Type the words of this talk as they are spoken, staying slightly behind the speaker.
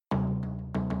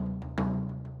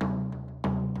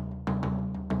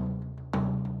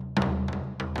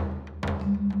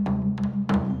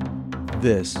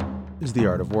This is The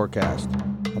Art of Warcast,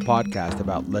 a podcast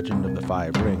about Legend of the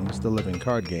Five Rings, the living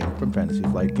card game from Fantasy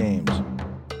Flight Games.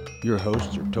 Your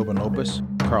hosts are Tobin Lopez,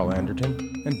 Carl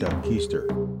Anderton, and Doug Keister.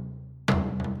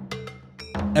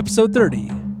 Episode 30,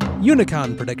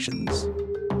 UniCon Predictions.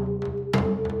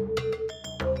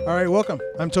 All right, welcome.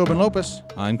 I'm Tobin Lopez.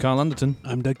 I'm Carl Anderton.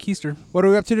 I'm Doug Keister. What are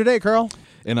we up to today, Carl?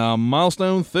 In our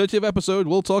milestone 30th episode,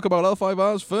 we'll talk about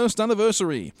L5R's first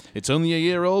anniversary. It's only a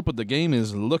year old, but the game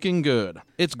is looking good.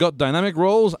 It's got dynamic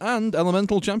roles and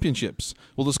elemental championships.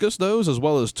 We'll discuss those as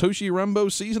well as Toshi Rambo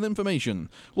season information.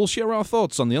 We'll share our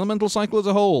thoughts on the elemental cycle as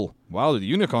a whole. Wow, did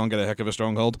UniCon get a heck of a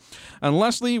stronghold? And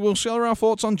lastly, we'll share our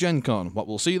thoughts on Gen Con, what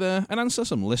we'll see there, and answer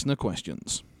some listener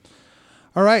questions.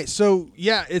 All right, so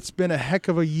yeah, it's been a heck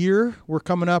of a year. We're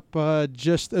coming up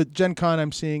Gen Con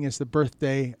I'm seeing is the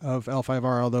birthday of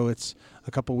L5R, although it's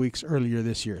a couple weeks earlier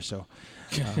this year. So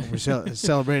we're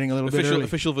celebrating a little bit early.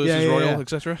 Official versus royal,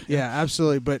 etc. Yeah,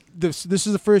 absolutely. But this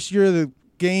is the first year of the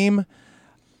game.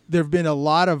 There have been a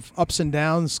lot of ups and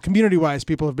downs. Community-wise,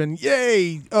 people have been,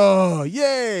 yay, oh,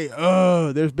 yay,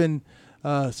 oh. There's been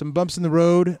some bumps in the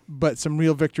road, but some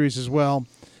real victories as well.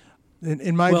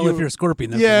 In my view, if you're a Scorpion,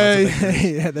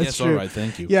 that's that's true. All right,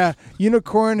 thank you. Yeah,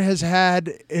 UniCon has had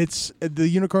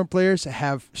the UniCon players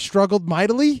have struggled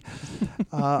mightily.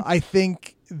 I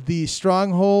think the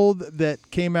Stronghold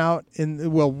that came out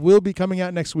will be coming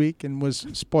out next week and was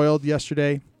spoiled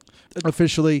yesterday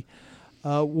officially.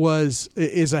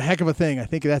 Is a heck of a thing. I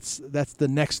think that's the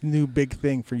next new big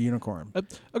thing for UniCon. I'm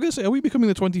going to say, are we becoming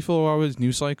the 24 hours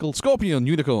news cycle? Scorpion,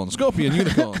 Unicorn,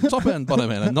 top end, bottom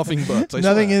end, and nothing but.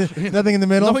 Nothing in the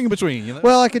middle? Nothing in between. You know?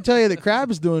 Well, I can tell you that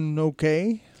Crab's doing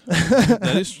okay.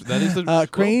 that is the...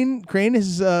 Crane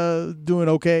is doing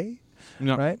okay.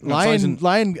 No, right?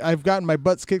 Lion, I've gotten my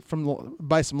butts kicked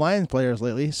by some Lions players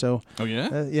lately, so... Oh,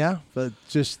 yeah? Yeah, but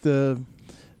just...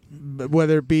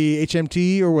 whether it be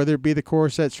HMT or whether it be the core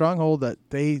set Stronghold, that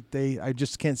I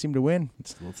just can't seem to win.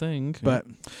 It's the little thing. But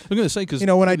I'm going to say, because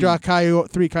when I draw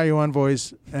three Kaiju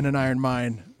Envoys and an Iron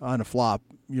Mine on a flop,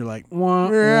 you're like,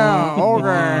 yeah, okay, all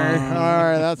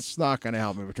right, that's not going to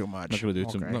help me too much. Not going to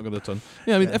do not going to ton.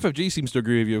 Yeah, I mean, FFG seems to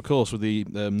agree with you, of course, with the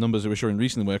numbers that we're showing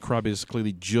recently, where Crab is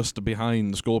clearly just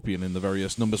behind the Scorpion in the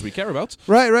various numbers we care about.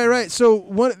 Right. So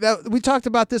we talked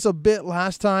about this a bit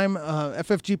last time.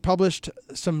 FFG published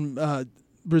some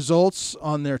results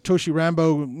on their Toshi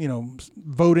Rambo,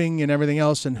 voting and everything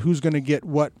else, and who's going to get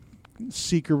what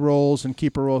seeker roles and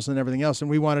keeper roles and everything else.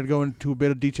 And we wanted to go into a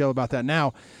bit of detail about that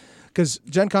now, because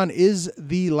Gen Con is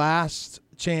the last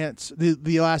chance,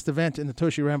 the last event in the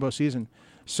Toshi Rambo season.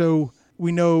 So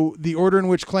we know the order in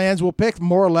which clans will pick,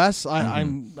 more or less.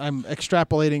 I'm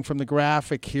extrapolating from the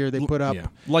graphic here they put up. Yeah.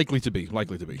 Likely to be.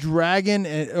 Dragon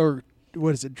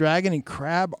Dragon and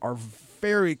Crab are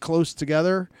very close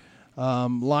together.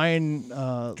 Lion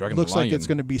looks like it's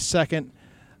going to be second.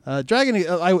 Dragon,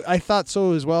 I thought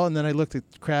so as well, and then I looked at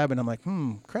Crab, and I'm like,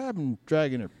 Crab and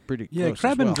Dragon are pretty close. Yeah,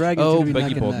 Crab as well. and Dragon. Oh,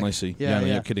 beg your pardon, I see. Yeah.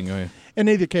 You're kidding, are you? In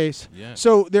either case,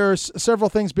 So there are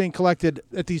several things being collected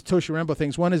at these Toshi Rambo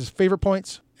things. One is favorite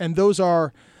points, and those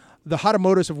are the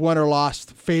Hatamotos have won or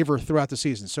lost favor throughout the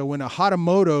season. So when a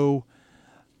Hatamoto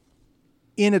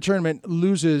in a tournament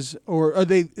loses, or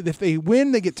if they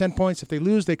win, they get 10 points. If they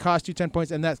lose, they cost you 10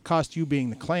 points, and that cost you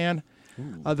being the clan.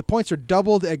 The points are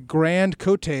doubled at Grand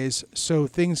Cotes, so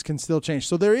things can still change.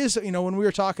 So there is, when we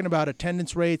were talking about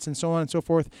attendance rates and so on and so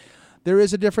forth, there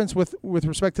is a difference with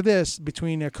respect to this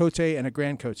between a Cote and a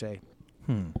Grand Cote.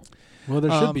 Well,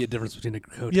 there should be a difference between a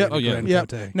Cote and a Grand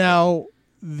Cote. Now,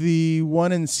 the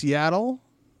one in Seattle,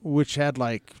 which had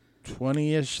like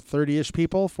 20-ish, 30-ish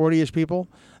people, 40-ish people,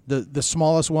 the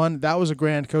smallest one, that was a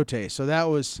Grand Cote, so that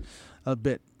was a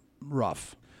bit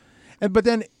rough. But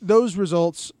then those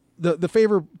results... The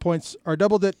favor points are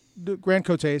doubled at the Grand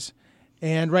Cotes,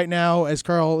 and right now, as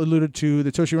Carl alluded to,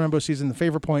 the Toshi Rambo season, the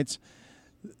favor points,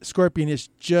 Scorpion is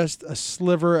just a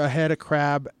sliver ahead of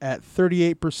Crab at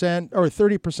 38%, or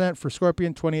 30% for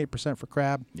Scorpion, 28% for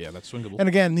Crab. Yeah, that's swingable. And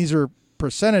again, these are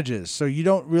percentages, so you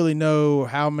don't really know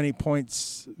how many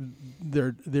points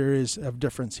there is of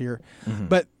difference here. Mm-hmm.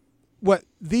 But what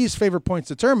these favor points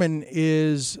determine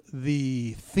is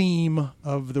the theme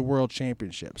of the World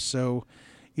Championships. So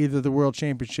either the World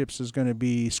Championships is going to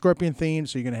be Scorpion themed,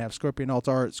 so you're going to have Scorpion alt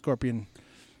art, Scorpion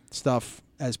stuff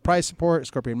as prize support,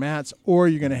 Scorpion mats, or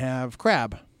you're going to have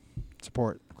Crab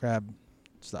support, Crab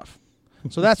stuff.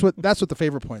 So that's what the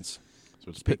favor points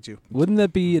pick to. Wouldn't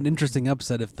that be an interesting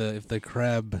upset if the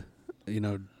Crab,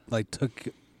 took,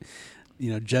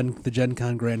 the Gen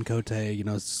Con Grand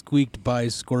Cote, squeaked by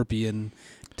Scorpion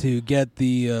to get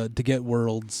the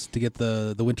Worlds, to get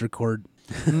the Winter Court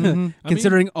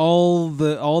Considering all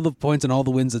the points and all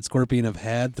the wins that Scorpion have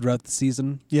had throughout the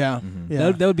season. Yeah.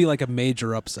 That would be like a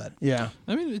major upset. Yeah.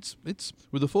 I mean, it's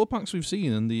with the 4-packs we've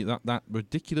seen and that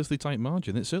ridiculously tight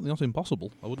margin, it's certainly not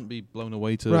impossible. I wouldn't be blown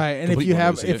away to right. And if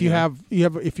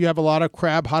you have a lot of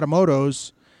crab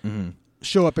Hatamotos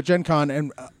show up at Gen Con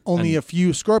and only a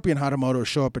few Scorpion Hatamotos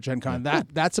show up at Gen Con,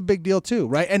 that's a big deal too,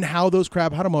 right? And how those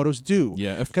crab Hatamotos do.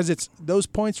 Yeah. Because those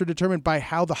points are determined by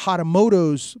how the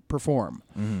Hatamotos perform,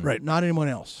 right? Not anyone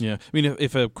else. Yeah. I mean,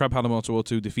 if a crab Hatamoto or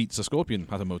 2 defeats a Scorpion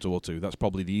Hatamoto or 2, that's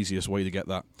probably the easiest way to get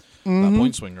that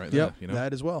point swing right there. You know?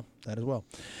 That as well.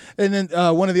 And then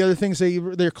one of the other things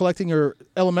they're collecting are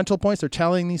elemental points. They're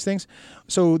tallying these things.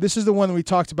 So this is the one that we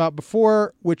talked about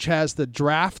before, which has the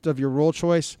draft of your role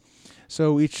choice.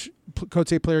 So each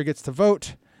Kotei player gets to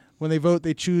vote. When they vote,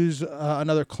 they choose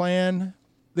another clan.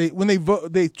 When they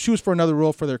vote, they choose for another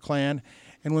role for their clan.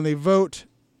 And when they vote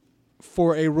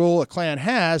for a role a clan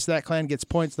has, that clan gets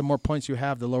points. The more points you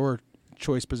have, the lower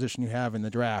choice position you have in the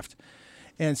draft.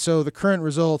 And so the current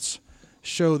results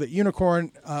show that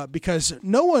UniCon, because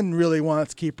no one really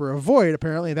wants Keeper of Void,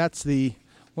 apparently that's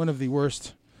one of the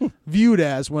worst, viewed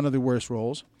as one of the worst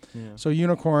roles. Yeah. So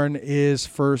UniCon is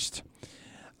first.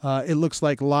 It looks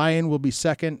like Lion will be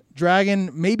second.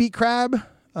 Dragon may beat Crab.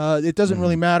 It doesn't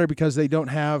really matter because they don't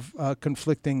have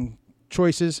conflicting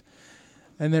choices.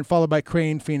 And then followed by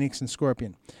Crane, Phoenix, and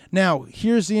Scorpion. Now,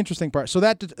 here's the interesting part. So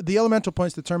that the elemental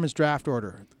points determines draft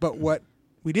order. But what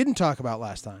we didn't talk about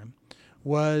last time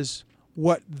was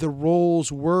what the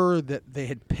roles were that they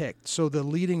had picked. So the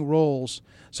leading roles.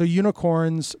 So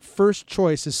UniCon's first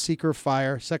choice is Seeker of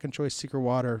Fire, second choice Seeker of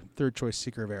Water, third choice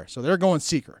Seeker of Air. So they're going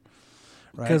Seeker.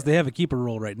 Right? Because they have a keeper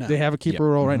role right now. They have a keeper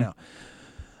role right now.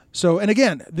 So, and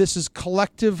again, this is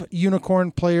collective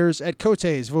UniCon players at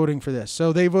Kotei's voting for this.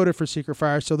 So they voted for Seeker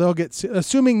Fire. So they'll get,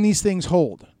 assuming these things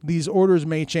hold. These orders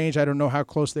may change. I don't know how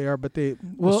close they are, but they.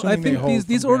 Well, I think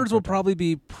these orders will probably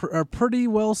be are pretty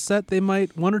well set. They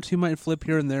might, one or two might flip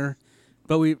here and there.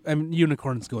 But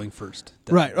UniCon's going first.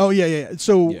 Definitely. Right. Oh, yeah.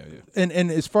 So, And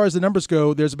as far as the numbers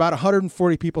go, there's about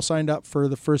 140 people signed up for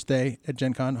the first day at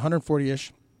Gen Con,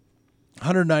 140-ish.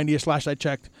 190-ish last I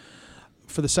checked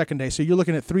for the second day. So you're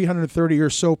looking at 330 or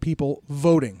so people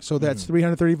voting. So that's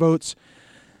 330 votes.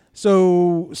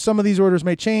 So some of these orders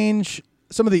may change.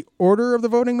 Some of the order of the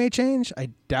voting may change. I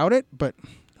doubt it, but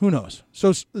who knows?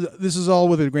 So this is all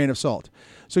with a grain of salt.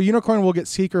 So UniCon will get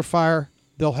Seeker Fire.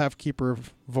 They'll have Keeper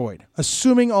of Void.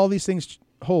 Assuming all these things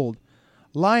hold,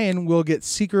 Lion will get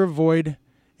Seeker of Void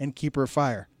and Keeper of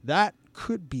Fire. That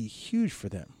could be huge for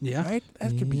them. Yeah. Right?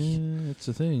 That could be. It's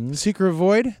a thing. Seeker of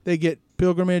Void, they get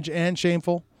Pilgrimage and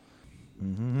Shameful.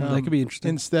 That could be interesting.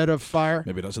 Instead of Fire.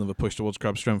 Maybe that's another push towards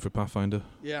Crab Strength for Pathfinder.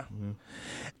 Yeah.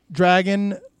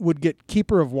 Dragon would get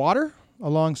Keeper of Water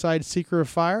alongside Seeker of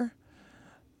Fire.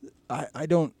 I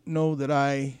don't know that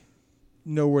I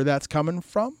know where that's coming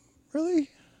from, really.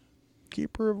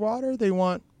 Keeper of Water? They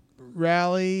want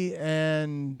Rally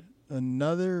and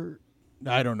another.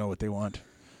 I don't know what they want.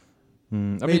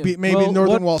 Maybe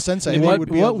Northern Wall Sensei. What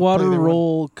water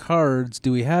roll cards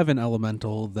do we have in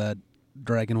Elemental that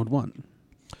Dragon would want?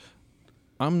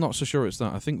 I'm not so sure it's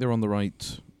that. I think they're on the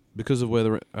right because of where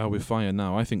they are with Fire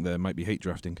now. I think there might be hate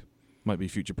drafting, might be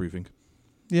future proofing.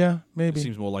 Yeah, maybe. It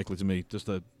seems more likely to me. Just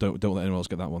don't let anyone else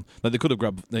get that one. Like they could have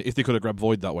grabbed if they could have grabbed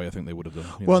Void that way. I think they would have done.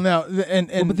 Well, now but the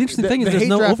interesting thing is there's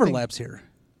no overlaps here.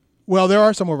 Well, there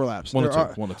are some overlaps. One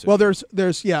or two. Well,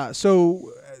 there's yeah.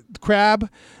 So Crab,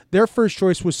 their first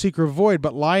choice was Seeker of Void,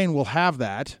 but Lion will have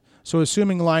that. So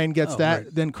assuming Lion gets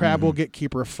that, then Crab will get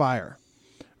Keeper of Fire,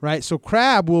 right? So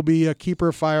Crab will be a Keeper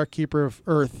of Fire, Keeper of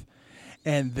Earth,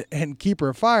 and Keeper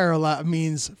of Fire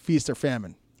means Feast or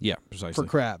Famine. Yeah, precisely. For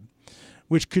Crab,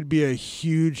 which could be a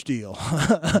huge deal,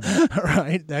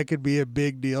 right? That could be a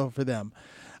big deal for them.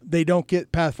 They don't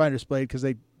get Pathfinder's Blade because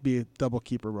they'd be a double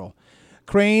Keeper roll.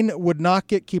 Crane would not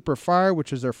get Keeper of Fire,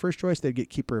 which is their first choice. They'd get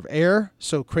Keeper of Air.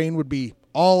 So Crane would be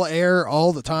all air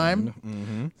all the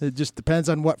time. It just depends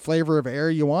on what flavor of air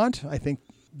you want. I think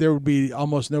there would be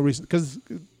almost no reason because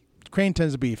Crane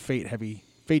tends to be fate-heavy,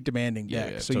 fate-demanding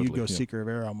deck. So totally, you go Seeker of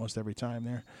Air almost every time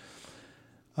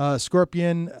there.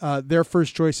 Scorpion, their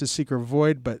first choice is Seeker of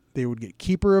Void, but they would get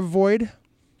Keeper of Void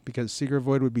because Seeker of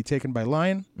Void would be taken by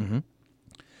Lion.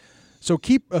 So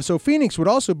Phoenix would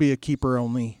also be a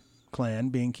Keeper-only clan,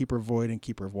 being Keeper of Void and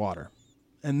Keeper of Water.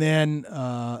 And then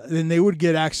they would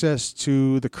get access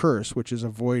to the Curse, which is a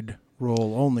Void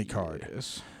roll only card.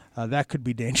 Yes. That could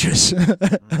be dangerous,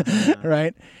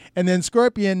 right? And then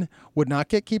Scorpion would not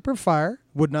get Keeper of Fire,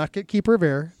 would not get Keeper of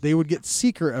Air. They would get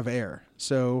Seeker of Air.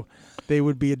 So they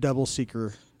would be a double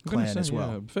Seeker clan as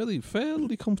well. Yeah,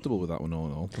 fairly comfortable with that one all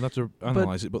in all. I'll have to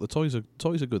analyze it, but the toys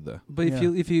are good there. But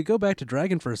if you go back to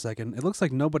Dragon for a second, it looks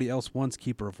like nobody else wants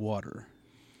Keeper of Water.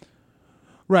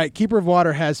 Right, Keeper of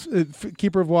Water has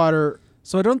Keeper of Water.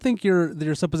 So I don't think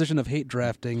your supposition of hate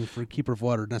drafting for Keeper of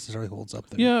Water necessarily holds up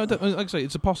there. Yeah, like I say,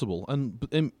 it's a possible,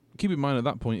 and keep in mind at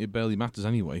that point it barely matters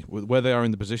anyway. Where they are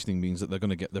in the positioning means that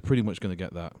they're pretty much going to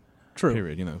get that. True.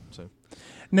 Period. So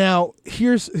now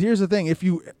here's the thing: if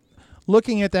you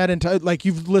looking at that entire, like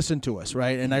you've listened to us,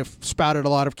 right? And I've spouted a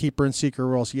lot of Keeper and Seeker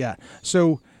roles. Yeah,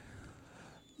 so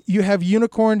you have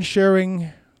Unicorn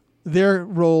sharing their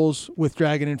roles with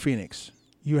Dragon and Phoenix.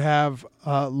 You have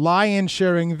Lion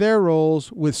sharing their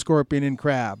roles with Scorpion and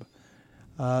Crab.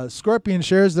 Scorpion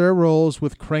shares their roles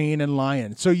with Crane and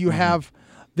Lion. So you have,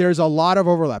 there's a lot of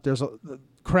overlap.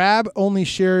 Crab only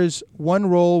shares one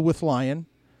role with Lion,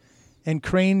 and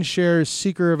Crane shares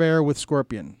Seeker of Air with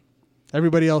Scorpion.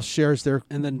 Everybody else shares their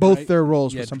their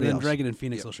roles with somebody else. Dragon and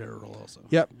Phoenix will share a role also.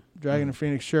 Yep, Dragon and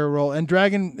Phoenix share a role, and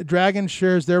Dragon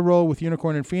shares their role with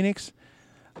Unicorn and Phoenix.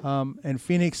 And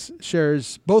Phoenix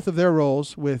shares both of their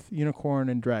roles with Unicorn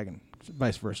and Dragon,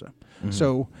 vice versa. Mm-hmm.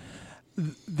 So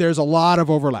there's a lot of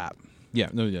overlap. Yeah,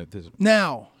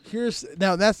 Now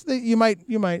that's you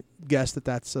might guess that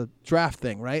that's a draft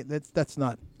thing, right? That's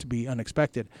not to be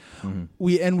unexpected.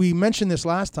 Mm-hmm. We mentioned this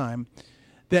last time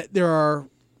that there are,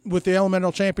 with the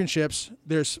Elemental Championships,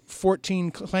 there's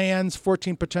 14 clans,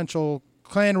 14 potential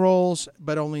clan roles,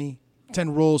 but only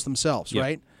 10 roles themselves,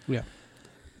 right? Yeah.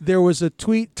 There was a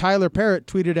tweet, Tyler Parrott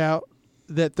tweeted out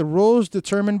that the roles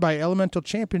determined by Elemental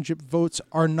Championship votes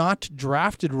are not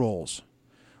drafted roles.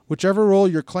 Whichever role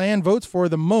your clan votes for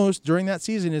the most during that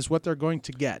season is what they're going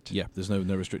to get. Yeah, there's no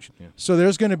restriction. Yeah. So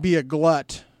there's going to be a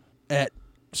glut at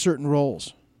certain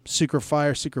roles. Seeker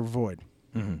Fire, Seeker Void.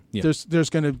 Mm-hmm. Yeah. That's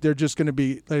going to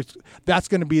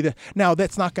be the, now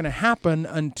that's not going to happen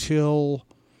until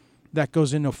that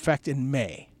goes into effect in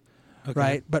May. Okay.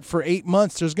 Right, but for 8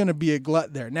 months, there's going to be a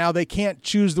glut there. Now they can't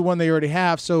choose the one they already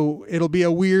have, so it'll be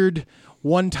a weird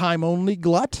one-time only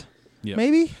glut. Yep.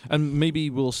 Maybe, and maybe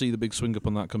we'll see the big swing up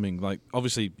on that coming. Like,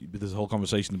 obviously, there's a whole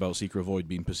conversation about Seeker of Void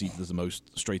being perceived as the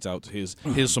most straight out. Here's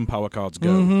some power cards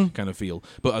go kind of feel.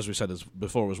 But as we said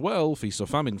before as well, Feast or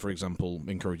Famine, for example,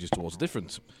 encourages towards a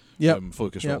different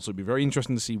focus role. So it'd be very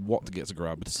interesting to see what gets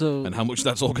grabbed and how much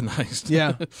that's organized.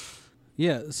 Yeah,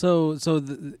 yeah. So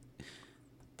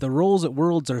the roles at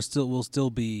Worlds will still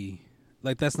be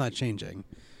like, that's not changing,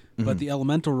 but the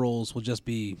elemental roles will just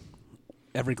be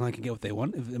every clan can get what they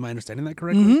want. Am I understanding that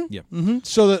correctly? Mm-hmm. Yeah. Mm-hmm.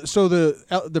 So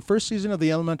the first season of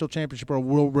the Elemental Championship role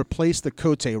will replace the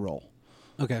Kote role.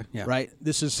 Okay. Yeah. Right.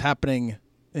 This is happening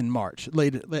in March,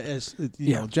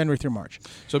 January through March.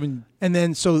 So I mean, and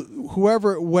then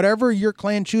whatever your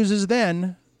clan chooses,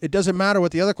 then it doesn't matter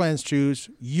what the other clans choose.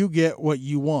 You get what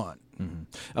you want.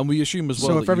 Mm-hmm. And we assume as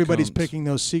well. So if everybody's picking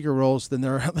those Seeker roles, then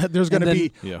there's going to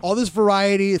be all this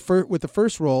variety with the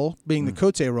first role being the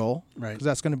Kote role, right? Because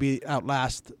that's going to be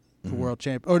outlast the world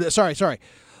champ. Oh, sorry,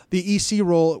 the EC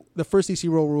role, the first EC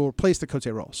role will replace the Kote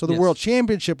role. So the world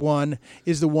championship one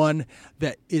is the one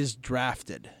that is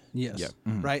drafted. Yes,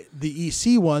 right. The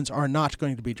EC ones are not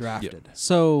going to be drafted. Yeah.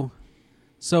 So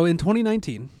in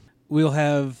 2019, we'll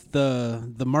have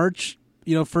the March.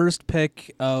 First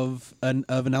pick of an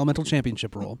elemental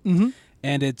championship role,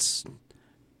 and it's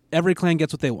every clan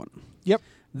gets what they want. Yep.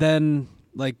 Then,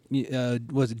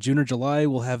 was it June or July?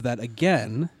 We'll have that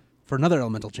again for another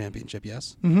elemental championship.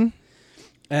 Yes. Mm-hmm.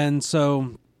 And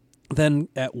so, then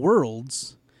at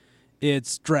Worlds,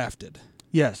 it's drafted.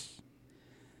 Yes.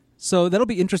 So that'll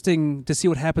be interesting to see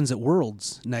what happens at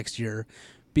Worlds next year,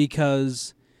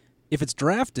 because if it's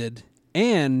drafted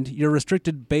and you're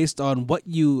restricted based on what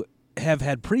you have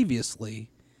had previously,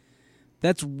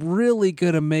 that's really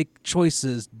going to make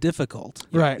choices difficult.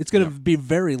 Right. It's going to be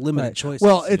very limited choices.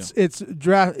 Well, it's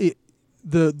draft.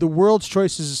 The world's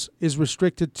choices is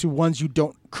restricted to ones you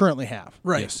don't currently have.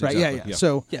 Right. Yes, right. exactly.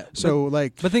 Yeah.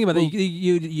 But think about it.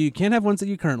 You can't have ones that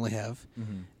you currently have,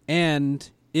 and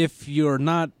if you're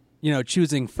not,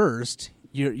 choosing first,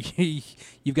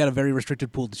 you've got a very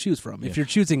restricted pool to choose from. If you're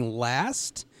choosing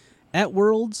last at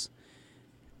Worlds,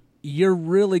 you're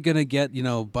really going to get,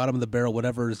 bottom of the barrel,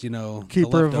 whatever's,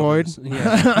 Keeper of Void.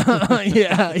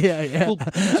 Yeah. yeah. Well,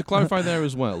 to clarify there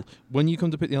as well, when you come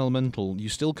to pick the elemental, you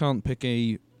still can't pick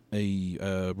a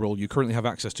role you currently have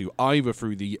access to, either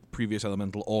through the previous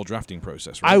elemental or drafting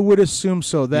process, right? I would assume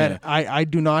so. That I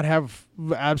do not have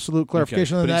absolute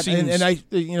clarification on that, and I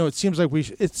it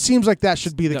seems like that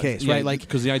should be the case, right? Like,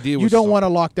 because the idea was you don't want to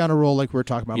lock down a role like we were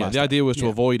talking about. Yeah, last the time. idea was to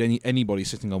avoid anybody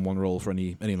sitting on one role for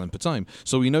any length of time.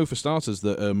 So we know for starters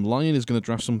that Lion is going to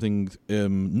draft something,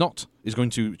 is going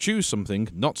to choose something,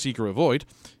 not seek or avoid.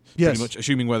 Yes. Pretty much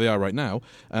assuming where they are right now,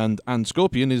 and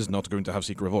Scorpion is not going to have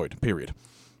seek or avoid. Period.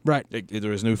 Right.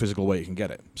 There is no physical way it can get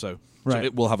it. So Right.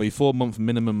 it will have a 4-month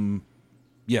minimum.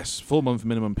 Yes, 4-month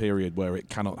minimum period where it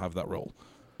cannot have that role.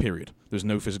 Period. There's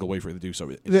no physical way for it to do so.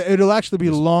 It'll actually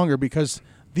be longer because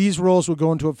these roles will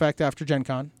go into effect after Gen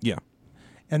Con. Yeah.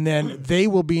 And then they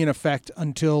will be in effect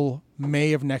until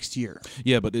May of next year.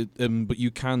 Yeah, but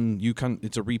you can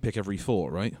it's a repick every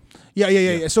 4, right?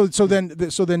 Yeah. So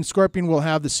then Scorpion will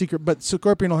have the secret, but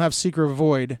Scorpion will have Seeker of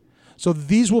Void. So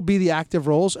these will be the active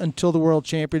roles until the World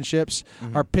Championships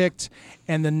are picked,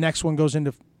 and the next one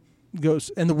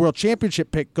and the World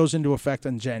Championship pick goes into effect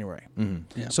in January.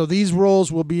 Mm-hmm. Yeah. So these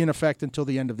roles will be in effect until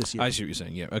the end of this year. I see what you're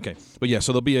saying. Yeah. Okay. But yeah.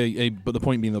 So there'll be but the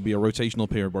point being there'll be a rotational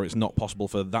period where it's not possible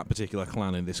for that particular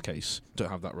clan in this case to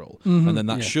have that role, and then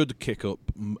that should kick up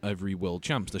every World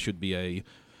Champs. There should be a.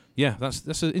 Yeah,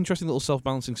 that's an interesting little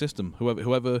self-balancing system.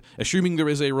 Whoever, assuming there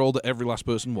is a role that every last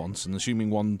person wants, and assuming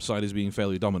one side is being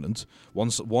fairly dominant,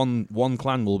 one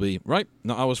clan will be right,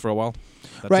 not ours for a while.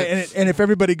 That's right, it. and if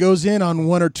everybody goes in on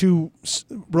one or two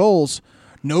roles,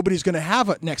 nobody's going to have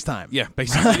it next time. Yeah,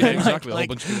 basically, yeah, exactly. A whole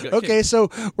bunch of people get okay, kicked. so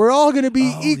we're all going to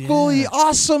be equally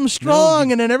awesome,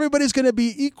 strong, and then everybody's going to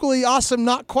be equally awesome,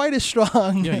 not quite as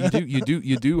strong. Yeah,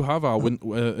 you do have our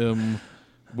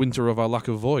winter of our lack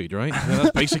of void, right? Yeah,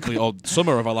 that's basically or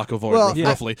summer of our lack of void,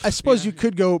 roughly. I suppose you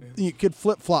could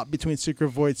flip flop between Seeker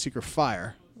of Void, Seeker of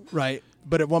Fire, right?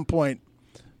 But at one point,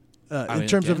 in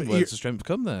terms of where does the strength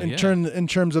come there? In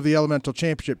terms of the elemental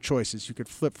championship choices, you could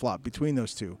flip flop between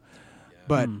those two,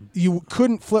 but you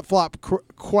couldn't flip flop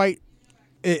quite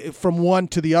from one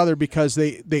to the other because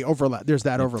they overlap. There's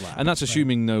that overlap, and that's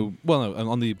assuming no. Well, no,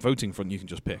 on the voting front, you can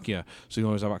just pick. Yeah, so you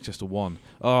always have access to one.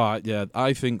 Oh, yeah.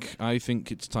 I think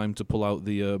it's time to pull out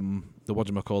the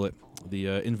whatchamacallit, the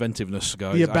inventiveness,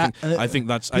 guys. I think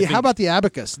that's. How about the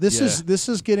abacus? This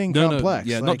is getting complex.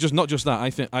 No, not just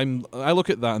that. I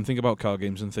look at that and think about card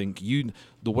games and think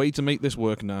the way to make this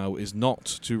work now is not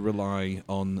to rely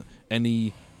on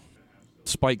any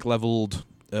spike leveled.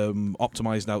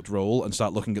 Optimized out role and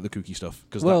start looking at the kooky stuff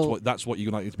because that's what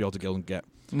you're likely to be able to go and get.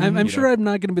 I'm sure I'm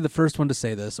not going to be the first one to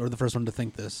say this or the first one to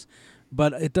think this,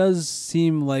 but it does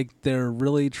seem like they're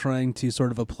really trying to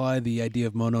sort of apply the idea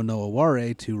of mono no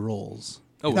aware to roles.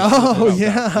 Without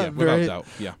doubt.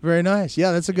 Yeah. Very nice.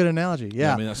 Yeah, that's a good analogy.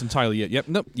 Yeah. I mean that's entirely it. Yep.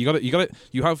 Nope. You got it.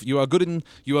 You are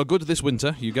good this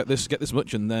winter. You get this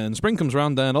much, and then spring comes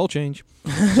around, then all change.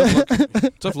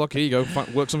 Tough luck. Here you go.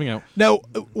 Work something out. Now,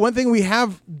 one thing we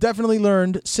have definitely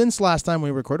learned since last time we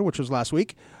recorded, which was last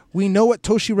week, we know what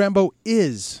Toshi Rambo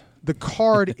is. The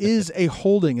card is a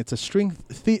holding. It's a strength.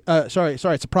 It's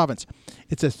a province.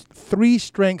 It's a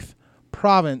 3-strength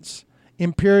province.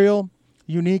 Imperial,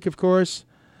 unique, of course.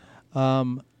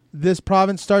 This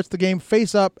province starts the game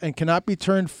face up and cannot be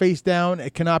turned face down.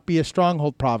 It cannot be a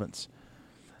stronghold province.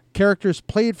 Characters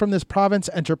played from this province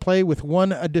enter play with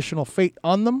 1 additional fate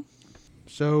on them.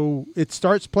 So it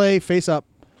starts play face up.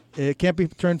 It can't be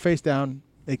turned face down.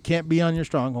 It can't be on your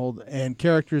stronghold. And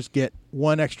characters get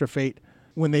 1 extra fate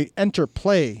when they enter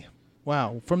play.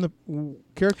 Wow. From the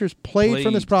characters played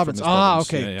from this province.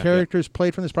 Okay. Yeah, characters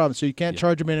played from this province. So you can't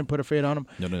charge them in and put a fate on them.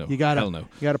 No. You gotta, Hell no.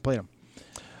 You got to play them.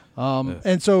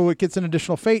 And so it gets an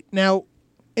additional fate. Now,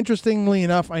 interestingly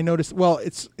enough, I noticed,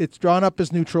 it's drawn up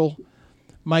as neutral.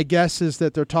 My guess is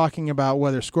that they're talking about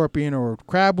whether Scorpion or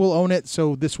Crab will own it,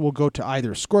 so this will go to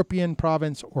either Scorpion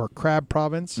province or Crab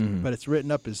province, but it's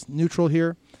written up as neutral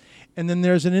here. And then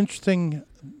there's an interesting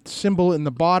symbol in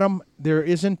the bottom. There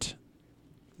isn't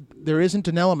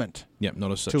an element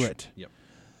not as such. to it. Yep.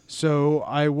 So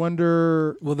I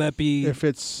wonder will that be if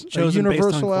it's chosen a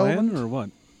universal based on clan element or what?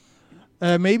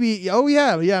 Maybe. Oh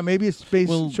yeah. Maybe it's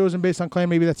chosen based on clan.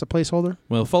 Maybe that's a placeholder.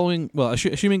 Well,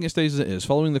 assuming it stays as it is,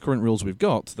 following the current rules we've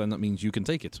got, then that means you can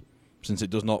take it, since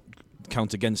it does not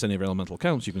count against any of your elemental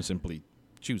counts. You can simply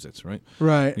choose it, right?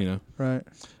 Right. Right.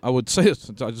 I would say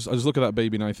it. I just look at that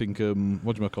baby and I think,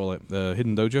 what do I call it?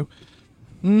 Hidden Dojo.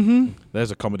 Mm-hmm. There's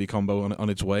a comedy combo on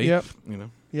its way. Yep.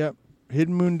 Yep.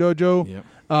 Hidden Moon Dojo.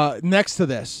 Yep. Next to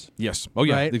this. Yes. Oh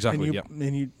yeah. Right? Exactly.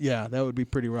 That would be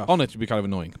pretty rough. On it would be kind of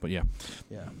annoying, but yeah.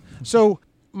 Yeah. So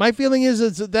my feeling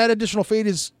is that additional fate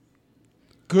is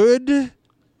good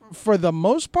for the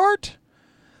most part.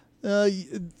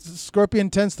 Scorpion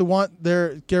tends to want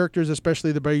their characters,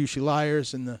 especially the Bayushi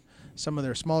Liars and some of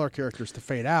their smaller characters, to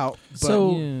fade out. But So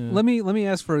let me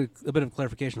ask for a bit of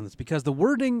clarification on this, because the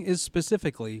wording is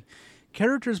specifically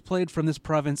characters played from this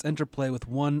province enter play with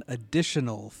one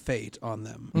additional fate on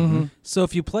them. Mm-hmm. So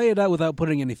if you play it out without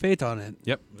putting any fate on it,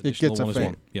 Yep. It gets a one is fate.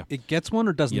 one. Yeah. it gets one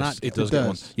or does Yes, not it get does one? get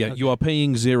one. does. Yeah, Okay. you are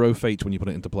paying 0 fate when you put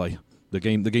it into play. The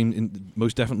game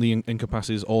most definitely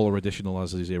encompasses all or additional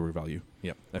as a 0 value.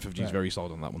 Yeah, FFG is very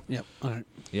solid on that one. Yep. All right.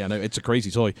 Yeah, no, it's a crazy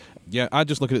toy. Yeah, I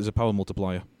just look at it as a power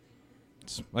multiplier.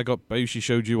 I got Bayushi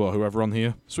Shouju or whoever on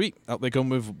here. Sweet, out they come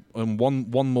with one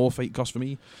more fate cost for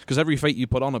me. Because every fate you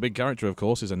put on a big character, of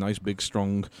course, is a nice, big,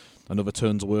 strong, another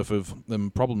turn's worth of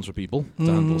problems for people to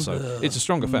handle. So it's a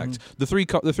strong effect. The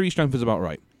three strength is about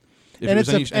right. If and it was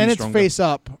it's any it's stronger- face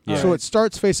up, Yeah. so it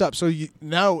starts face up. So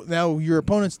now your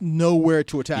opponents know where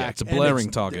to attack. Yeah, it's a And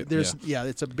blaring target,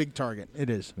 it's a big target.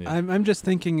 It is. Yeah. I'm just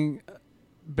thinking,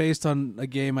 based on a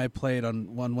game I played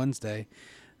on one Wednesday,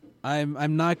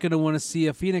 I'm not going to want to see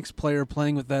a Phoenix player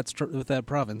playing with that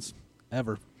province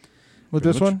ever. With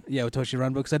Pretty this much. one, Yeah, with Toshi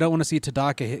Ranbo, because I don't want to see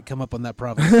Tadaka come up on that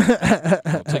province.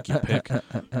 I'll take your pick.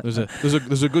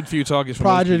 There's a good few targets from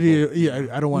those Prodigy. people. Yeah,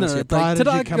 I don't want to see like Prodigy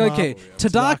Tadaka, come okay, up.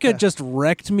 Tadaka just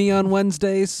wrecked me on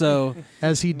Wednesday, so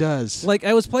As he does. like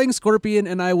I was playing Scorpion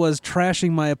and I was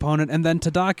trashing my opponent, and then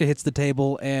Tadaka hits the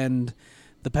table and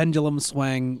the pendulum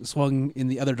swung in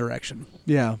the other direction.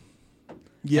 Yeah.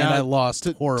 Yeah, and I lost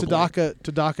horribly.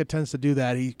 Tadaka tends to do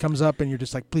that. He comes up and you're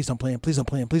just like, please don't play him, please don't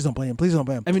play him, please don't play him, please don't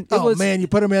play him. I mean, man, you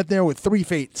put him out there with 3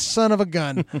 fate, son of a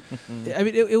gun. I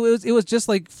mean, it was just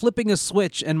like flipping a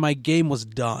switch and my game was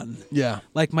done. Yeah,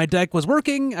 Like my deck was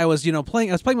working. I was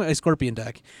playing my Scorpion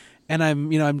deck, and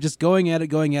I'm just going at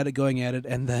it,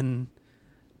 and then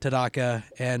Tadaka,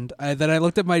 and then I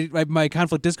looked at my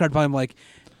conflict discard pile. I'm like,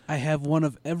 I have one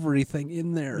of everything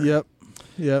in there. Yep.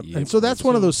 And so that's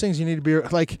one of those things you need to be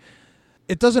like.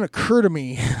 It doesn't occur to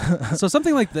me, So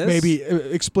something like this, maybe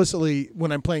explicitly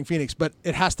when I'm playing Phoenix, but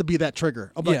it has to be that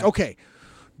trigger. I'm like, Yeah. okay,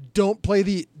 don't play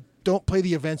the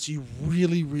events you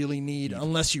really, really need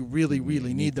unless you really,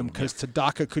 really need them, because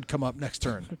Tadaka could come up next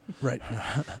turn. right?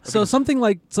 So something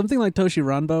like Toshi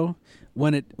Ranbo,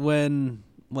 when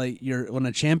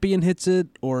a champion hits it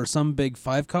or some big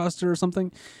 5-coster or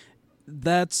something,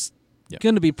 that's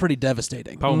going to be pretty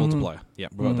devastating. Power multiplier. Yeah,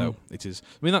 without doubt. It is.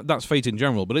 I mean, that's fate in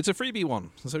general, but it's a freebie one.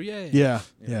 So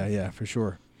Yeah, for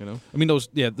sure. You know, I mean, there's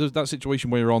that situation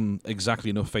where you're on exactly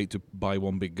enough fate to buy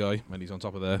one big guy, and he's on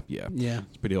top of there. Yeah,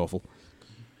 it's pretty awful.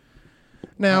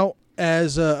 Now,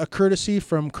 as a courtesy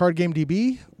from Card Game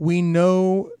DB, we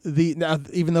know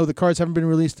even though the cards haven't been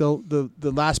released, the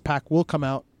last pack will come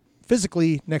out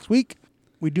physically next week.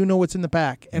 We do know what's in the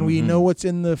pack, and we know what's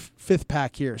in the 5th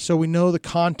pack here. So we know the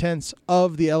contents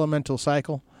of the elemental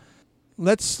cycle.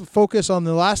 Let's focus on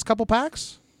the last couple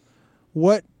packs.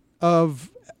 What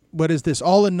is this?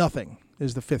 All and Nothing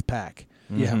is the 5th pack.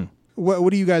 Yeah.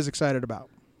 What are you guys excited about?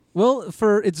 Well,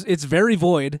 it's very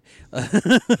void.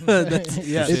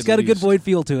 It's got a good void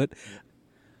feel to it.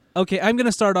 Okay, I'm going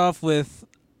to start off with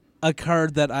a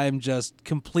card that I'm just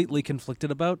completely conflicted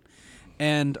about,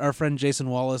 and our friend Jason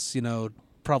Wallace,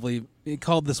 probably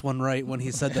called this one right when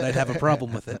he said that I'd have a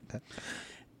problem with it.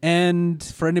 And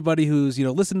for anybody who's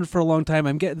listened for a long time,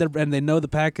 I'm getting there, and they know the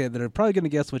pack, they're probably going to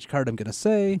guess which card I'm going to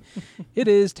say. It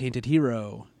is Tainted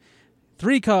Hero.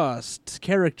 3 cost,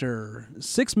 character,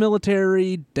 6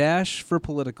 military, dash for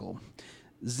political,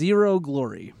 0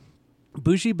 glory,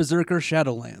 Bushi Berserker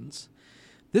Shadowlands.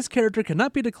 This character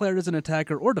cannot be declared as an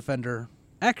attacker or defender.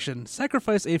 Action,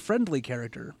 sacrifice a friendly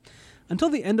character. Until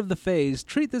the end of the phase,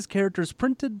 treat this character's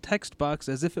printed text box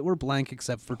as if it were blank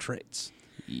except for traits.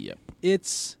 Yep.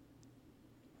 It's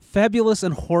fabulous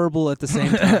and horrible at the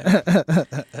same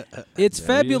time. It's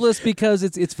fabulous because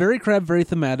it's very crab, very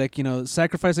thematic.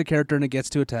 Sacrifice a character and it gets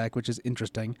to attack, which is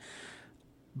interesting.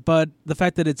 But the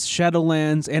fact that it's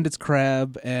Shadowlands and it's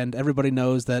crab, and everybody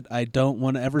knows that I don't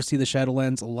want to ever see the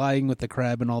Shadowlands allying with the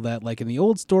crab and all that, like in the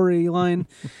old storyline.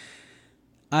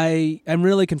 I'm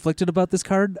really conflicted about this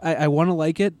card. I want to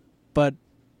like it, but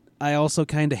I also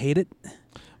kind of hate it.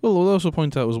 Well, we'll also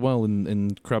point out as well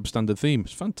in Crab standard theme,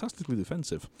 it's fantastically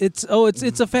defensive. It's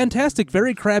a fantastic,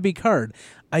 very crabby card.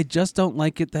 I just don't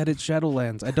like it that it's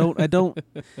Shadowlands. I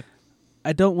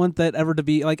don't want that ever to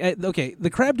be like. The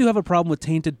crab do have a problem with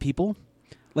tainted people,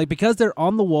 like because they're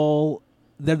on the wall,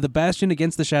 they're the bastion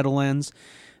against the Shadowlands.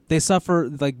 They suffer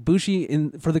like Bushi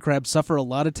for the crab suffer a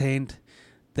lot of taint.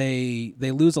 They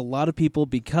lose a lot of people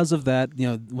because of that.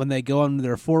 When they go on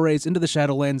their forays into the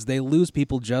Shadowlands, they lose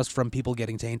people just from people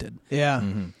getting tainted. Yeah,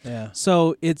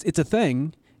 So it's a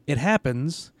thing. It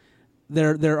happens.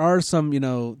 there are some,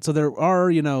 so there are,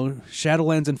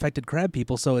 Shadowlands infected crab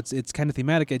people, so it's kind of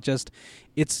thematic.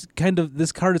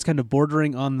 This card is kind of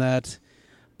bordering on that,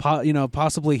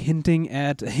 possibly hinting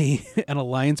at an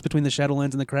alliance between the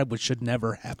Shadowlands and the crab, which should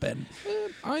never happen.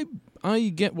 I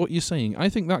get what you're saying. I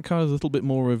think that card is a little bit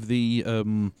more of the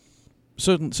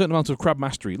certain amount of crab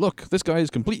mastery. Look, this guy is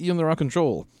completely under our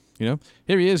control. Here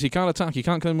he is. He can't attack. He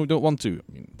can't come when we don't want to.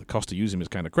 I mean, the cost to use him is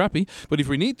kind of crappy, but if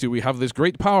we need to, we have this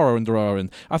great power under our end.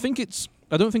 I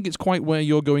don't think it's quite where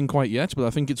you're going quite yet, but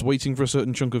I think it's waiting for a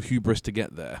certain chunk of hubris to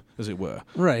get there, as it were.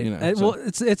 Right. Well,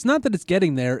 it's not that it's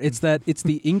getting there. It's that it's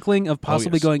the inkling of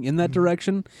possibly going in that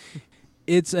direction.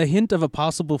 It's a hint of a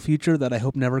possible future that I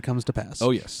hope never comes to pass.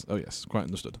 Oh yes, quite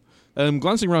understood.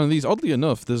 Glancing around these, oddly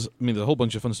enough, there's a whole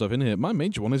bunch of fun stuff in here. My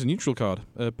major one is a neutral card.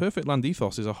 Perfect Land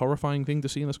Ethos is a horrifying thing to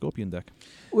see in a Scorpion deck.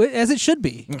 As it should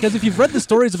be, because if you've read the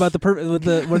stories about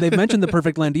where they've mentioned the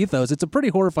Perfect Land Ethos, it's a pretty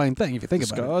horrifying thing if you think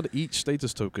about it. Discard each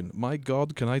status token. My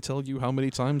God, can I tell you how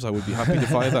many times I would be happy to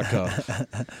fire that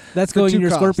card? That's going in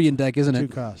your Scorpion deck, isn't it? 2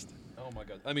 cost.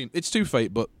 I mean, it's 2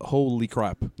 fate, but holy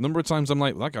crap. Number of times I'm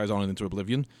like, that guy's on into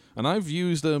oblivion. And I've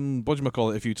used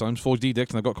whatchamacallit a few times, Forged Edict,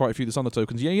 and I've got quite a few Dishonor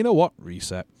tokens. Yeah, you know what?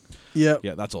 Reset. Yeah.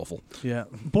 Yeah, that's awful. Yeah.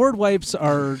 Board wipes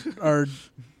are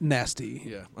nasty.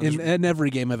 Yeah. In every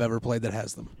game I've ever played that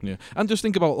has them. Yeah. And just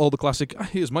think about all the classic,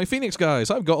 here's my Phoenix guys.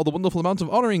 I've got all the wonderful amount of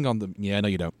honoring on them. Yeah, no,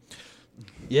 you don't.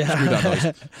 Yeah. Screw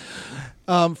that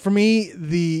noise. For me,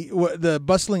 the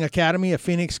Bustling Academy, a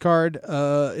Phoenix card,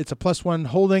 it's a +1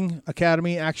 holding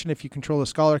academy action. If you control a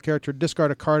scholar character,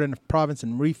 discard a card in a province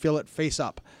and refill it face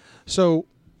up. So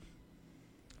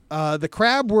the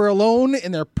crab were alone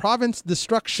in their province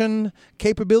destruction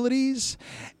capabilities,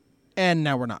 and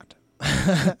now we're not.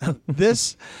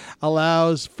 This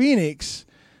allows Phoenix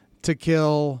to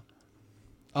kill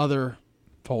other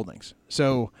holdings.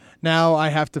 So now I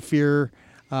have to fear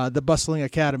the Bustling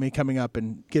Academy coming up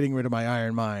and getting rid of my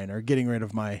Iron Mine or getting rid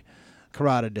of my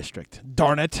Karada District.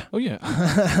 Darn it. Oh, yeah.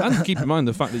 And keep in mind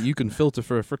the fact that you can filter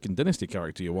for a frickin' Dynasty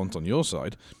character you want on your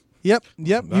side. Yep.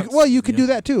 You could do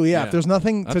that too. Yeah. If there's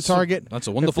nothing to target, that's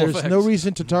a wonderful if there's no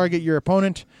reason to target your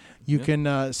opponent, you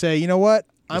can say, you know what,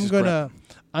 I'm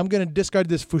gonna discard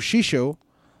this Fushisho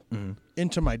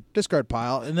into my discard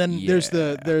pile, and then there's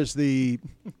the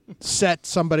set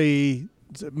somebody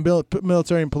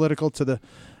military and political to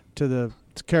the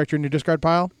character in your discard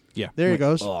pile. Yeah. There he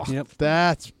goes. Oh. Yep.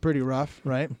 That's pretty rough,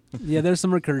 right? Yeah, there's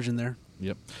some recursion there.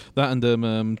 Yep. That and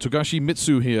Togashi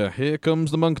Mitsu here. Here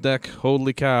comes the monk deck.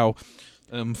 Holy cow.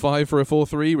 5 for a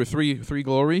 4/3 with 3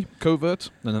 glory, covert,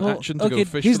 and an action to go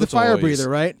fish he's for the the fire toys. breather,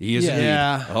 right? He is indeed.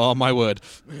 Yeah. Oh, my word.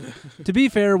 To be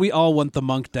fair, we all want the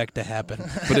monk deck to happen.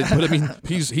 But I mean,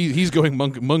 he's going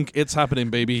monk. It's happening,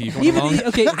 baby. You come along?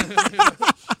 Okay.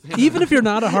 Even if you're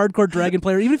not a hardcore Dragon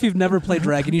player, even if you've never played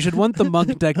Dragon, you should want the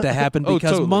monk deck to happen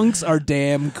because monks are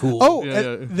damn cool. Oh,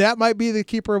 that might be the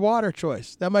Keeper of Water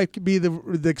choice. That might be the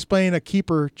explain a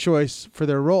Keeper choice for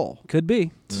their role. Could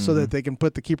be. So that they can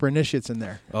put the Keeper Initiates in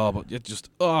there. Oh, but it just,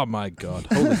 oh my God.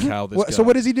 Holy cow, this guy. So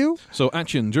what does he do? So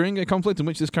action. During a conflict in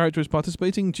which this character is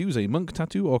participating, choose a monk,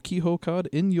 tattoo, or keyhole card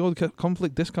in your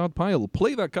conflict discard pile.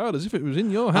 Play that card as if it was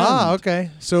in your hand. Ah,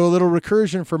 okay. So a little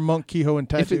recursion for monk, keyhole, and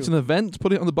tattoo. If it's an event,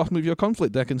 put it on the bottom of your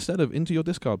conflict deck instead of into your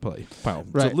discard pile. Right.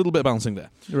 So a little bit of balancing there.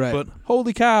 Right. But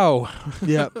holy cow.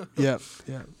 Yep. Yeah.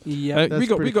 We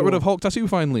got rid of Hulk tattoo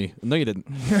finally. No, you didn't.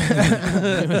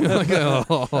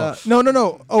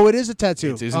 No. Oh, it is a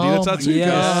tattoo. It is indeed a tattoo.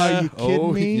 Yes. Are you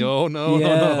kidding me? No.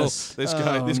 Yes. This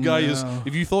guy is.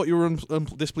 If you thought you were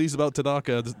displeased about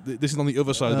Tadaka, this is on the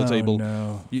other side of the table.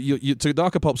 No.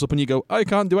 Tadaka pops up and you go, I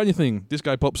can't do anything. This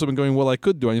guy pops up and going, well, I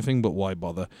could do anything, but why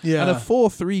bother? Yeah. And a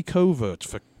 4/3 covert,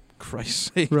 for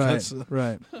Christ's sake. Right.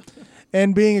 Right.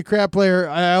 And being a crab player,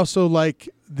 I also like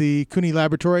the Kuni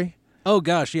Laboratory. Oh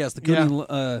gosh, yes, the Kuni.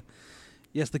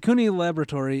 The Kuni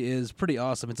Laboratory is pretty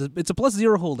awesome. It's a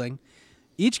 +0 holding.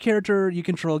 Each character you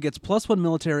control gets +1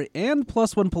 military and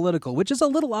 +1 political, which is a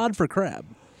little odd for crab.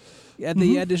 At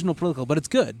the additional political, but it's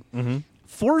good. Mm-hmm.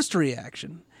 Forestry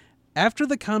action. After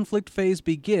the conflict phase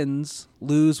begins,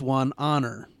 lose 1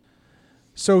 honor.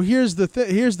 So here's the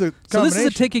combination. So this is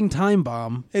a ticking time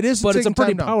bomb. It is, but it's a ticking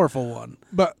pretty time bomb. powerful one.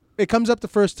 But it comes up the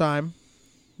first time,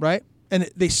 right?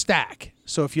 And they stack.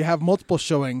 So if you have multiple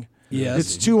showing,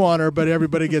 it's 2 honor, but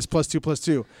everybody gets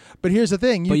 +2/+2. But here's the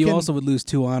thing: you also would lose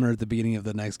 2 honor at the beginning of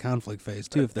the next conflict phase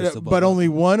too, if they're still. But only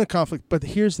 1 a conflict. But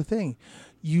here's the thing: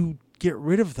 you get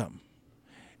rid of them,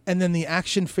 and then the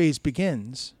action phase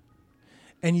begins.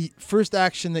 And first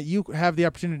action that you have the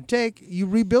opportunity to take, you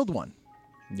rebuild 1.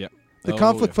 Yeah. The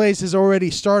conflict phase has already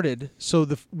started, so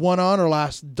the 1 honor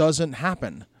last doesn't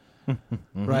happen.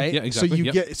 right? Yeah,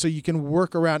 exactly. So you can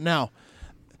work around now.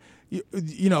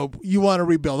 You know, you want to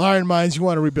rebuild iron mines, you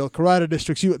want to rebuild Karada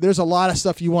districts. There's a lot of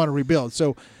stuff you want to rebuild.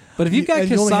 So, but if you've got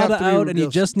you only have Quesada 3 out and you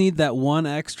rebuilds. just need that one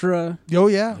extra, Oh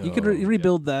yeah, you could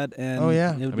rebuild that. And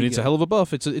yeah. it would I be mean, it's good. a hell of a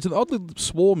buff. It's an oddly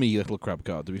swarmy little crab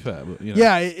card, to be fair. But, you know.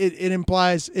 yeah. It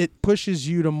implies it pushes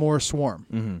you to more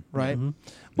swarm, right?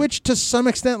 Which to some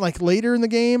extent, like later in the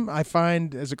game, I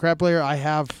find as a crab player, I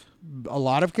have a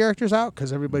lot of characters out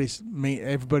because everybody's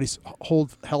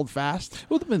held fast.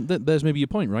 Well, there's maybe your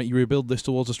point, right? You rebuild this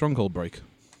towards a stronghold break.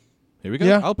 Here we go.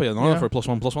 Yeah. I'll pay an honor Yeah. for a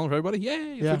 +1/+1 for everybody.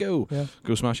 Yay! Here we go. Yeah.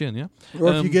 Go smash in, yeah?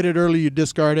 Or if you get it early, you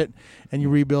discard it and you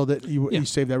rebuild it. You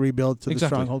save that rebuild to Exactly.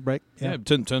 the stronghold break. Yeah,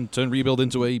 turn rebuild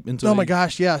into a Oh my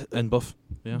gosh, yeah. end buff.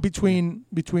 Yeah. Between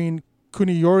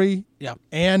Kuniyori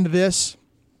and this,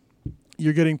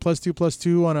 you're getting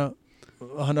 +2/+2 on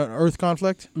an Earth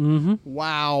conflict. Mm-hmm.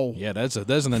 Wow. Yeah, there's an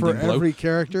ending For blow. every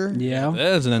character. Yeah.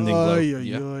 There's an ending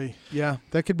blow. Yeah,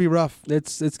 that could be rough.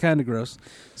 It's kind of gross.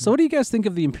 So what do you guys think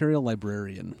of the Imperial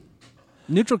Librarian?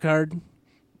 Neutral card,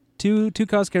 two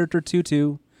cost character,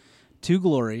 2/2, 2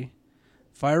 glory,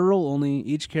 fire roll only.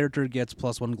 Each character gets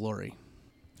 +1 glory.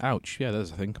 Ouch. Yeah,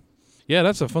 there's a thing. Yeah,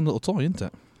 that's a fun little toy, isn't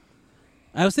it?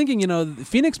 I was thinking,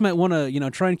 Phoenix might want to,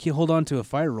 try and hold on to a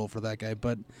fire roll for that guy,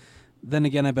 but then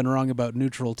again, I've been wrong about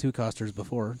neutral 2-costers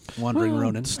before. Wandering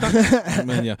Ronin. I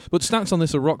mean, yeah. But stats on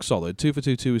this are rock solid. 2 for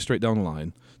 2/2 is straight down the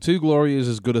line. 2 glory is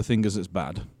as good a thing as it's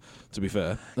bad, to be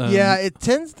fair. Yeah, it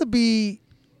tends to be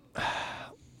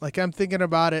like I'm thinking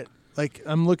about it. Like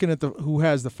I'm looking at who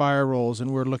has the fire rolls,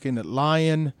 and we're looking at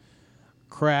Lion,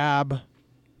 Crab,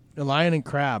 Lion and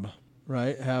Crab,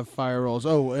 right? Have fire rolls.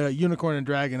 Oh, Unicorn and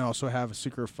Dragon also have a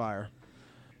Secret of Fire.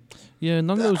 Yeah,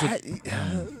 none of those are...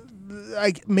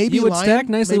 Maybe you would Lion, stack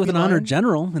nicely maybe with an Lion. Honored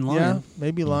General in Lion. Yeah,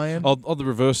 maybe Lion. On the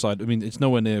reverse side, I mean, it's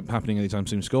nowhere near happening anytime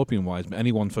soon Scorpion-wise, but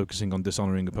anyone focusing on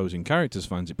dishonoring opposing characters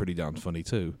finds it pretty darn funny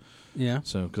too. Yeah.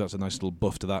 So, because that's a nice little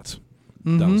buff to that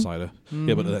downsider.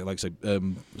 Yeah, but like I say,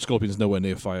 Scorpion's nowhere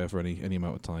near fire for any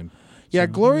amount of time. Yeah,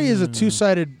 So, Glory is a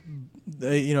two-sided.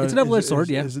 It's a double-edged sword.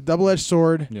 Yeah, it's a double-edged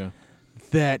sword. Yeah.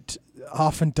 That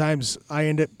oftentimes I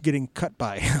end up getting cut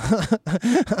by.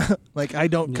 Like I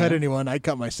don't cut anyone, I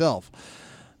cut myself.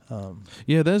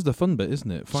 Yeah, there's the fun bit, isn't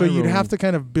it? So you'd have to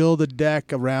kind of build a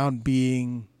deck around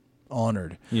being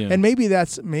honored. Yeah. And maybe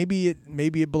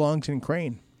it belongs in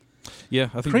Crane. Yeah,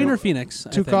 I think Crane or Phoenix.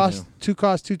 Two cost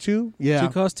 2/2. Yeah. 2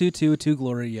 cost 2/2, 2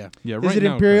 glory. Yeah. Yeah, Is right it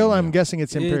now, Imperial? Crane, I'm yeah. guessing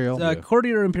it's Imperial.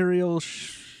 Courtier Imperial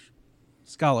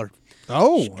Scholar.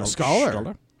 Oh, a scholar.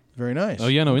 Scholar. Very nice. Oh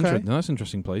yeah, no, Okay. interesting. No, that's an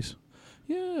interesting place.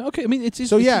 Yeah, okay. I mean, it's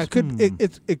So it's yeah,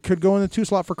 just- it could go in the 2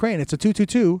 slot for Crane. It's a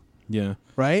 2/2, Yeah,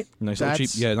 right? nice little cheap.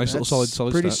 That's- Yeah, nice little that's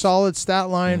solid. pretty stats. solid stat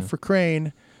line Yeah. for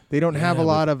Crane. They don't have a Yeah,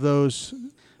 lot of those.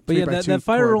 But yeah, 3x2 that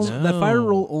fire roll, cords. that fire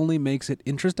roll only makes it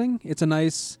interesting. It's a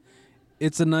nice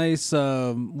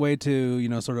way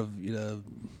to sort of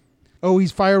Oh,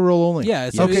 he's fire roll only. Yeah,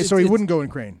 so okay, so he it's- wouldn't go in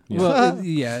Crane. well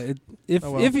if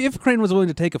Oh, well. if Crane was willing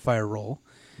to take a fire roll,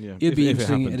 Yeah, it'd be if it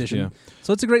interesting happened, addition. yeah.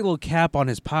 So it's a great little cap on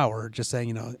his power. Just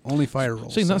saying, only fire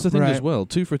rolls. See, that's so. the thing Right. as well.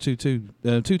 2 for 2/2,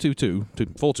 2/2,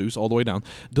 4 twos all the way down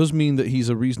does mean that he's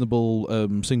a reasonable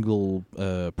single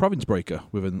province breaker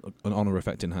with an honor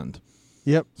effect in hand.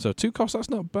 Yep. So 2 costs, that's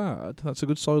not bad. That's a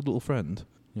good solid little friend.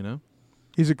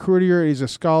 He's a courtier. He's a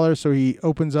scholar, so he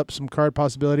opens up some card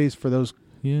possibilities for those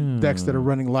Yeah. decks that are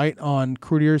running light on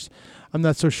courtiers. I'm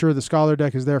not so sure the scholar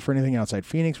deck is there for anything outside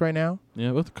Phoenix right now.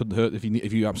 Yeah, well, it couldn't hurt if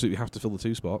you absolutely have to fill the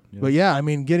 2 spot. Yeah. But yeah, I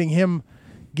mean, getting him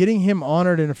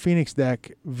honored in a Phoenix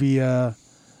deck via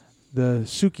the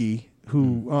Suki,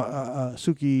 who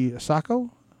Suki Sako,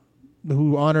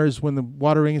 who honors when the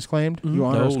Water Ring is claimed. You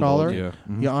honor a scholar. Lord, yeah.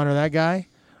 Mhm. You honor that guy.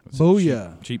 That's a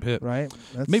Booyah! cheap hit. Right?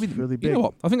 That's Maybe really big. You know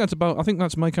what? I think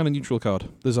that's my kind of neutral card.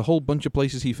 There's a whole bunch of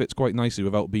places he fits quite nicely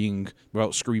without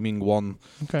screaming one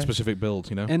Okay. specific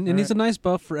build. And he's a nice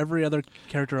buff for every other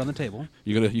character on the table.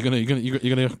 You're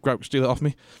gonna steal it off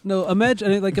me? No,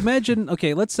 imagine.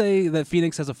 Okay, let's say that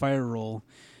Phoenix has a fire roll.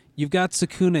 You've got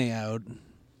Sukune out.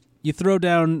 You throw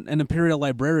down an Imperial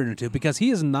Librarian or two because he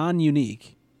is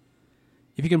non-unique.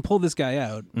 If you can pull this guy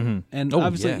out, and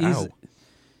obviously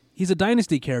he's a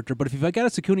dynasty character, but if you've got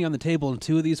a Sukune on the table and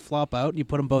 2 of these flop out, you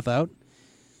put them both out.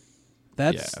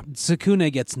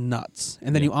 Sukune gets nuts,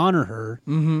 and then you honor her,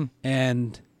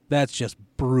 and that's just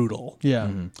brutal. Yeah.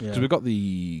 Because we've got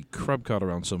the crab card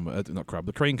around somewhere. Not crab,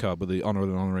 the crane card, but the honor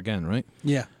and honor again, right?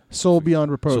 Yeah. Soul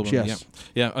Beyond Reproach, yes.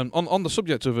 Yeah, and on the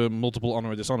subject of multiple honor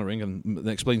or dishonoring, and that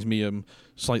explains me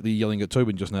slightly yelling at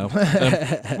Tobin just now.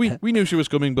 We knew she was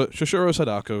coming, but Shoshiro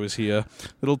Sadako is here.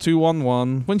 Little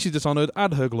 2-1-1. When she's dishonored,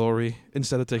 add her glory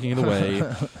instead of taking it away.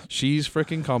 She's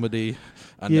freaking comedy,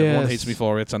 and everyone hates me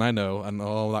for it, and I know, and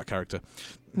all that character.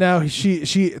 Now,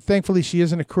 she thankfully she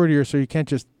isn't a courtier, so you can't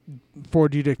just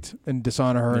forward edict and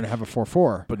dishonor her and have a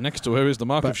 4/4. But next to her is the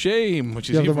Mark of Shame, which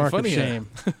is even Mark funnier. Of Shame,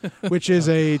 which is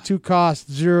a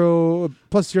 2-cost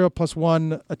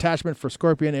 0/0/1 attachment for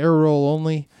Scorpion, air roll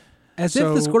only. As if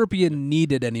the Scorpion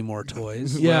needed any more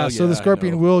toys. Yeah, so the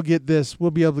Scorpion will get this.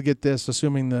 We'll be able to get this,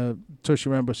 assuming the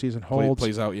Toshirambo season holds.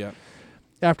 Plays out, yeah.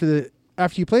 After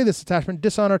you play this attachment,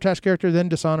 dishonor attached character, then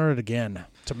dishonor it again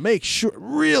to make sure,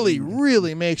 really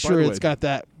make sure it's got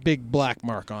that big black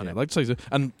mark on it. I'd like to say so.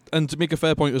 And to make a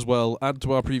fair point as well, add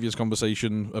to our previous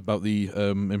conversation about the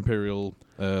Imperial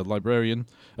Librarian,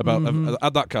 about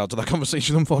add that card to that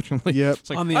conversation, unfortunately. Yep.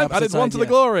 It's like, on the I've added one to the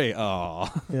glory. Oh.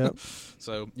 Yep.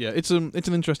 So, yeah, it's an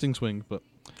interesting swing. But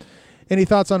any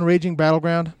thoughts on Raging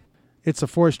Battleground? It's a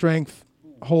 4-strength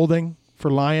holding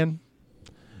for Lion.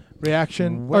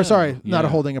 Reaction. Well, not a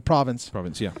holding, a province.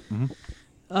 Province, yeah.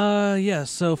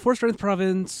 So 4-strength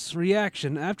province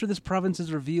reaction. After this province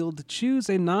is revealed, choose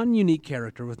a non-unique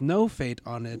character with no fate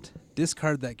on it.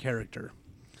 Discard that character.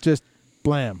 Just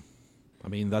blam. I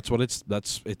mean, that's what it's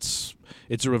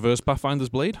a reverse Pathfinder's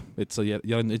Blade. It's yet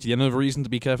another reason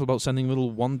to be careful about sending little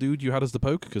one dude you had as the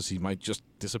poke, because he might just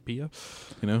disappear.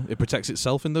 You know, it protects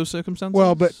itself in those circumstances.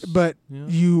 Well, but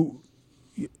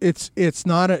it's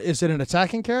not is it an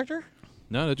attacking character?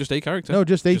 No, just a character. No,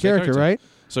 just a character, right?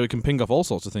 So it can ping off all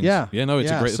sorts of things. Yeah. Yeah, no, it's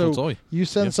a great little toy. You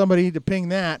send somebody to ping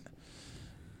that,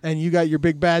 and you got your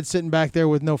big bad sitting back there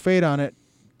with no fate on it.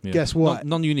 Yeah. Guess what?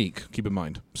 Non-unique, keep in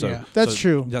mind. So that's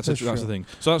true. That's the thing.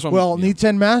 So that's Need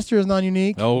 10 Master is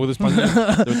non-unique. Oh, there's plenty.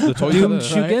 the toys Doom are there.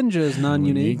 Shugenja is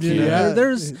non-unique. Yeah.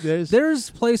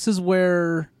 There's places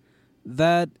where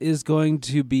that is going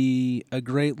to be a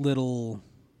great little,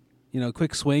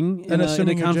 quick swing in a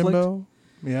conflict. Jimbo.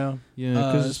 Yeah.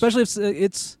 Especially if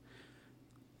it's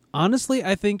honestly,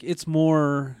 I think it's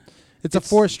more. It's a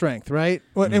 4-strength, right?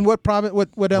 And what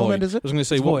element is it? I was going to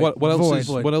say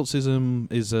what else is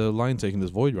Lion taking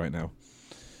this void right now?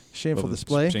 Shameful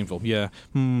display. Shameful, yeah.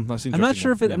 That's interesting. I'm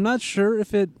not sure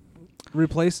if it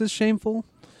replaces shameful.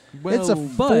 Well, it's a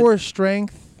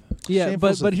 4-strength. Yeah,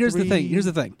 but here's the thing. Here's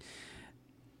the thing.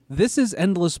 This is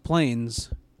Endless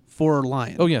Plains for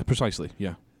Lion. Oh yeah, precisely.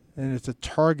 Yeah. And it's a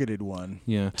targeted one.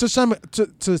 Yeah. A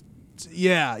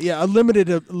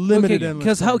limited.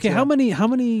 Because how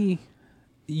many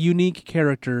unique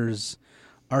characters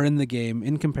are in the game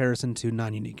in comparison to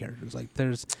non-unique characters? Like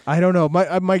there's, I don't know.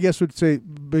 My guess would say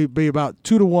be about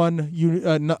 2 to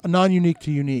 1 non-unique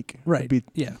to unique. Right.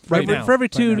 Right now. For every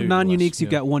 2 non-uniques, you've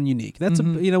got 1 unique. That's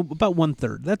about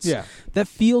 1/3. That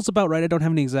feels about right. I don't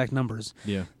have any exact numbers.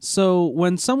 Yeah. So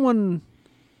when someone's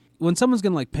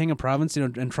gonna ping a province,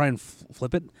 and try and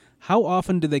flip it, how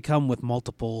often do they come with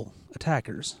multiple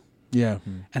attackers? Yeah.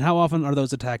 And how often are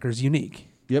those attackers unique?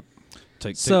 Yep.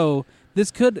 So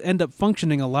this could end up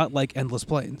functioning a lot like Endless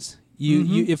Plains.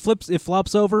 It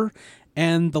flops over,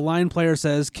 and the Lion player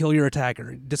says, "Kill your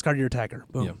attacker, discard your attacker."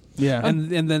 Boom. Yeah. And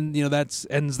then that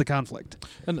ends the conflict.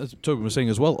 And as Tobin was saying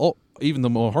as well, even the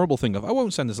more horrible thing of, I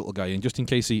won't send this little guy in just in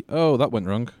case that went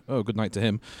wrong. Oh, good night to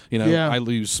him. I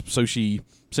lose Sinister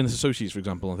Soshis, for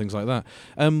example, and things like that.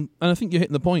 And I think you're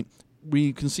hitting the point.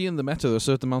 We can see in the meta a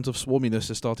certain amount of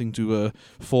swarminess is starting to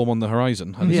form on the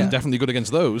horizon, and it's definitely good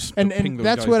against those. And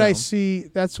that's what I see.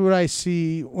 That's what I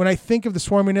see when I think of the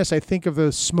swarminess. I think of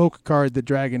the smoke card the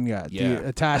dragon got. Yeah. The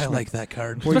attachment. I like that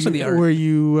card, especially the art. Where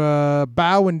you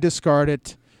bow and discard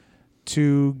it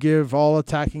to give all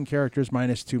attacking characters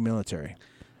 -2 military.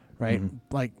 Right,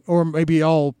 or maybe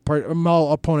all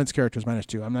opponents' characters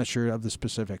 -2. I'm not sure of the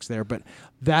specifics there, but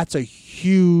that's a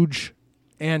huge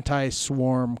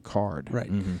anti-swarm card.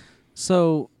 Right.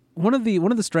 So one of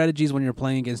the strategies when you're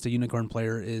playing against a unicorn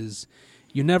player is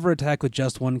you never attack with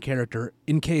just one character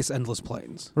in case Endless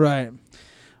Plains. Right.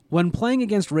 When playing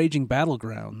against Raging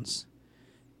Battlegrounds,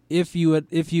 if you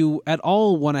at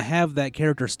all want to have that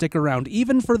character stick around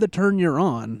even for the turn you're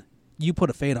on, you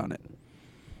put a fate on it.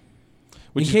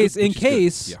 In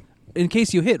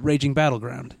case you hit Raging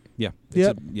Battleground. Yeah.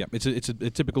 It's a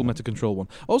typical meta control one.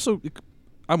 Also,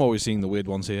 I'm always seeing the weird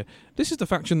ones here. This is the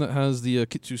faction that has the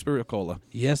Kitsu Spirit Caller.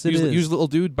 Yes, it is. Use a little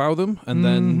dude, bow them, and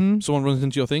then someone runs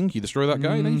into your thing, you destroy that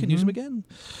guy, and then you can use him again.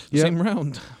 Same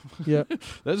round. Yeah.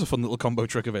 There's a fun little combo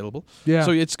trick available. Yeah.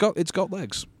 So it's got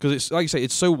legs. Because it's, like you say,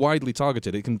 it's so widely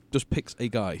targeted, it can just pick a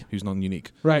guy who's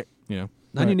non-unique. Right. You know?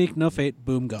 Non-unique, no fate,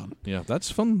 boom, gone. Yeah,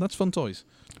 that's fun. That's fun toys.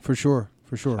 For sure.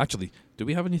 Actually, do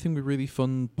we have anything with really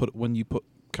fun when you put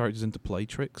characters into play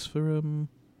tricks for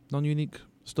non-unique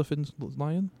stuff in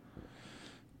Lion?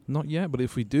 Not yet, but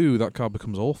if we do, that card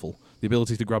becomes awful. The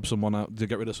ability to grab someone out, to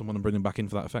get rid of someone and bring them back in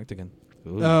for that effect again.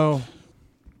 Ooh. Oh,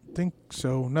 think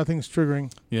so. Nothing's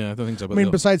triggering. Yeah, I don't think so. But I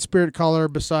mean, besides Spirit Caller,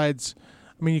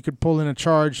 you could pull in a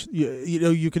charge.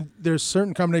 You could. There's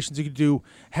certain combinations you could do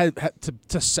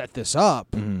to set this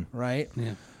up, right?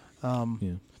 Yeah.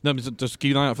 Yeah. No, just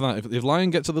keep an eye out for that. If Lion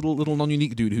gets a little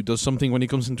non-unique dude who does something when he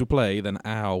comes into play, then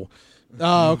ow.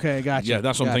 Oh, okay, gotcha. Yeah,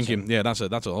 that's what I'm thinking. Yeah, that's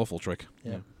an awful trick.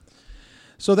 Yeah.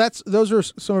 So those are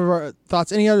some of our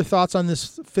thoughts. Any other thoughts on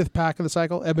this fifth pack of the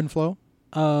cycle, Ebb and Flow?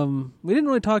 We didn't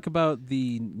really talk about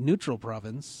the neutral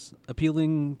province,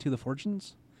 Appealing to the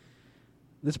Fortunes.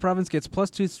 This province gets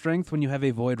 +2 strength when you have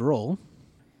a void roll.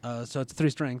 So it's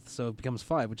 3 strength, so it becomes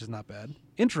 5, which is not bad.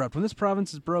 Interrupt. When this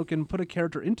province is broken, put a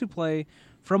character into play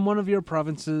from one of your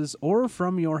provinces or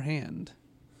from your hand.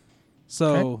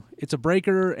 So it's a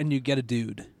breaker, and you get a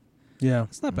dude. Yeah.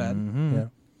 It's not bad. Mm-hmm. Yeah.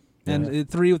 And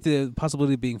 3 with the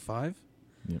possibility of being 5.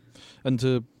 Yeah. And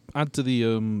to add to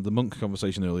the monk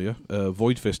conversation earlier,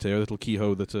 Void Fist here, a little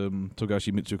keyhole that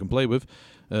Togashi Mitsu can play with.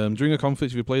 During a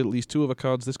conflict, if you played at least 2 other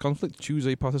cards this conflict, choose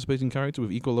a participating character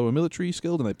with equal lower military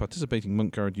skill than a participating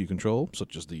monk character you control,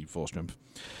 such as the 4 strength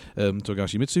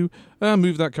Togashi Mitsu, and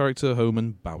move that character home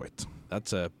and bow it.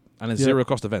 That's and it's 0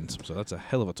 cost event, so that's a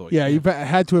hell of a toy. Yeah, you've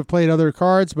had to have played other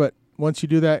cards, but once you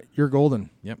do that, you're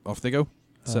golden. Yep, off they go.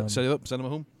 Set it up, send them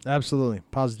home. Absolutely,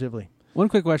 positively. One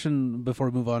quick question before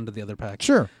we move on to the other pack.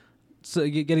 Sure. So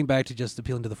getting back to just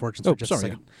Appealing to the Fortunes for just a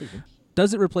second. Yeah.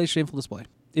 Does it replace Shameful Display?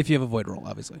 If you have a void roll,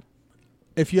 obviously.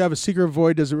 If you have a Secret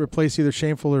Void, does it replace either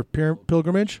Shameful or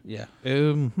Pilgrimage? Yeah.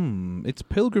 It's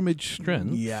Pilgrimage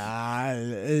strength. Yeah.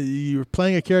 You're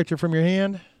playing a character from your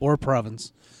hand? Or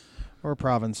Province. Or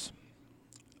Province.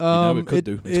 It could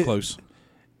do. It's close.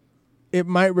 It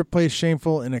might replace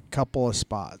Shameful in a couple of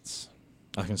spots.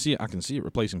 I can see it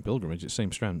replacing Pilgrimage. It's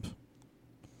same strength,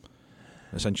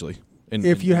 essentially.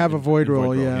 If you have a void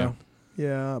roll, yeah.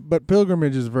 Yeah, but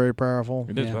Pilgrimage is very powerful.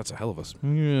 It is. Yeah. That's a hell of a...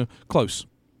 Yeah, close.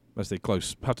 Let's say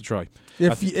close. Have to try.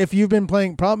 If you've been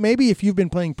playing... Maybe if you've been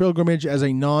playing Pilgrimage as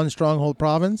a non-stronghold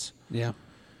province... Yeah.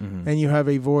 Mm-hmm. And you have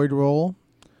a void roll,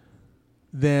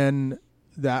 then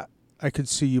that I could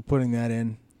see you putting that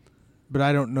in. But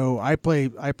I don't know. I play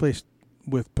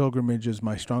with Pilgrimage as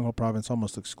my stronghold province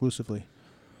almost exclusively.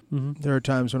 Mm-hmm. There are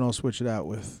times when I'll switch it out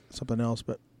with something else,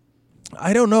 but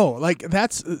I don't know. Like,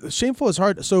 that's Shameful is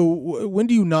hard. So when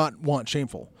do you not want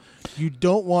Shameful? You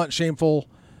don't want Shameful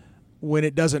when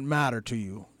it doesn't matter to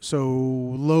you. So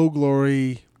low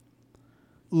glory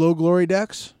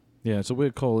decks. Yeah, it's a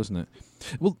weird call, isn't it?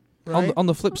 Well, right? on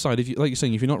the flip side, if you like you're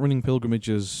saying, if you're not running Pilgrimage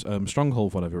as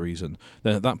stronghold for whatever reason,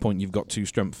 then at that point you've got 2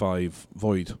 strength 5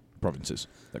 void provinces.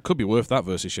 That could be worth that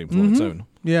versus Shameful on its own.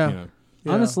 Yeah. You know?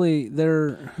 Yeah. Honestly,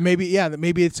 maybe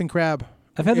it's in Crab.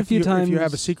 I've had a few times. If you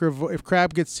have a Secret if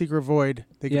Crab gets Secret Void,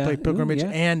 they can play Pilgrimage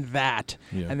and that,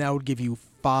 and that would give you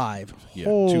 5. Yeah,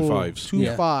 2 5s. 2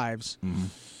 5s. Mm-hmm.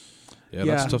 Yeah,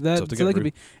 that's tough to get that could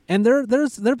be. And there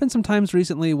have been some times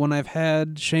recently when I've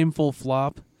had Shameful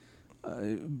flop,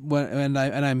 when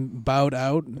I'm bowed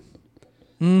out,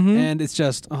 and it's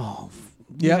just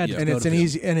and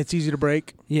it's easy to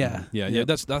break. Yeah.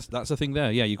 That's the thing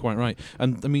there. Yeah, you're quite right.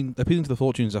 And I mean, Appealing to the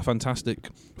Fortunes are fantastic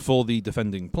for the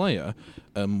defending player.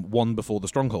 One before the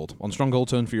stronghold on stronghold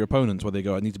turn for your opponents, where they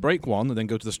go, I need to break 1, and then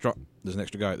go to the there's an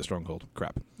extra guy at the stronghold.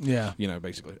 Crap. Yeah.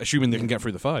 Basically, assuming they can get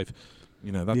through the 5.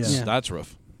 That's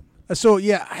rough. So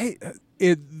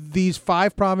these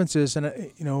 5 provinces, and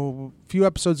a few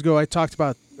episodes ago I talked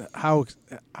about how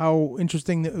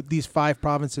interesting these 5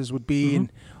 provinces would be,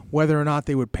 and whether or not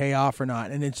they would pay off or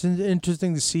not. And it's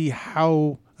interesting to see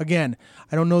how. Again,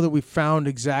 I don't know that we've found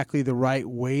exactly the right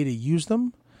way to use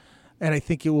them, and I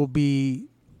think it will be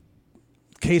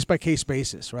case by case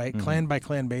basis, right? Clan by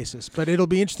clan basis. But it'll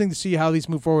be interesting to see how these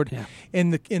move forward in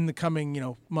the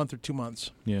coming month or 2 months.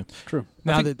 Yeah, true.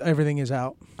 Now that everything is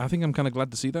out, I think I'm kind of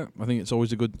glad to see that. I think it's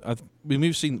always a good.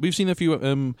 We've seen a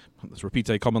few. Let's repeat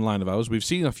a common line of ours. We've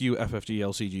seen a few FFG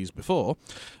LCGs before,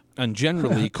 and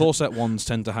generally core set ones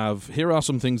tend to have. Here are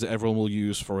some things that everyone will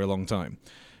use for a long time.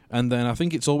 And then I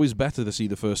think it's always better to see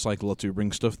the first cycle or 2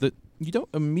 bring stuff that you don't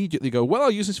immediately go, well, I'll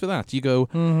use this for that. You go,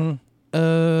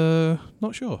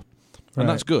 Not sure. And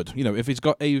that's good. If it's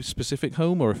got a specific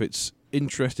home or if it's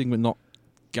interesting but not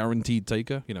guaranteed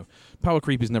taker, power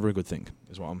creep is never a good thing,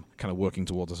 is what I'm kind of working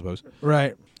towards, I suppose.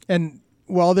 Right. And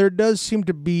while there does seem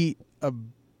to be a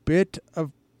bit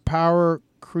of power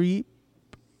creep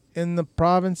in the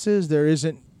provinces, there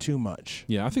isn't too much.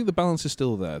 Yeah, I think the balance is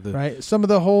still there. Right. Some of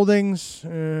the holdings,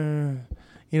 the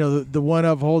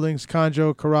one-of holdings,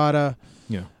 Kanjo, Karada.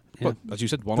 Yeah. But as you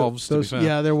said, one-ofs, to be fair.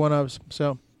 Yeah, they're one-ofs.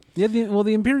 So. Yeah,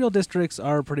 the Imperial districts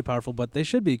are pretty powerful, but they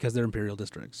should be because they're Imperial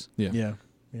districts. Yeah.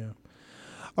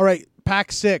 All right,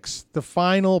 Pack 6, the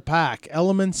final pack,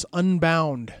 Elements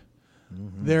Unbound.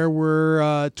 Mm-hmm. There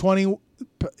were 20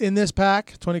 in this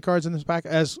pack, 20 cards in this pack,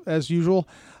 as usual.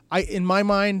 In my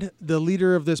mind, the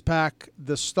leader of this pack,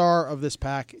 the star of this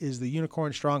pack, is the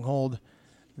Unicorn Stronghold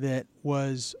that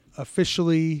was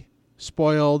officially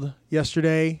spoiled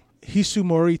yesterday.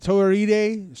 Hisumori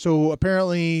Toride. So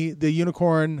apparently the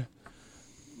Unicorn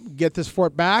get this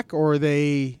fort back, or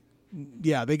they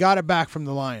got it back from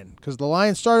the Lion, because the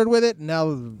Lion started with it, and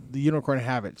now the Unicorn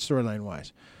have it,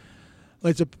 storyline-wise.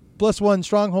 It's a +1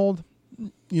 stronghold,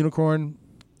 Unicorn,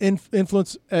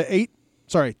 influence 10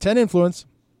 influence,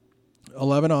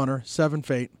 11 honor, 7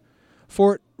 fate.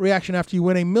 Fort reaction after you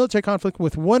win a military conflict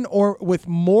with one or with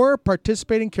more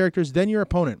participating characters than your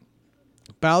opponent.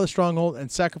 Bow the stronghold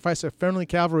and sacrifice a friendly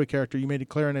cavalry character. You may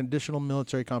declare an additional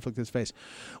military conflict in its face,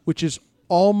 which is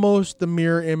almost the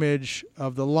mirror image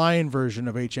of the Lion version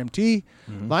of HMT.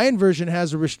 Mm-hmm. Lion version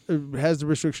has the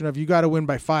restriction of you got to win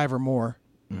by 5 or more.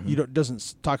 Mm-hmm.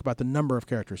 Doesn't talk about the number of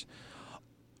characters.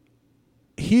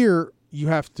 Here you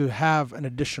have to have an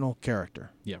additional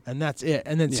character. Yeah. And that's it.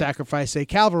 And then sacrifice a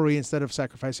cavalry instead of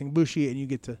sacrificing Bushi, and you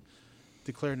get to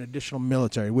declare an additional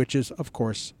military, which is, of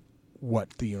course,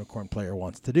 what the Unicorn player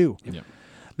wants to do. Yeah.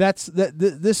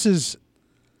 This is,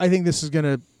 I think this is going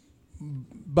to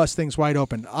bust things wide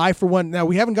open. I, for one, now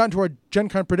we haven't gotten to our Gen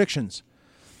Con predictions.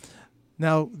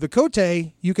 Now, the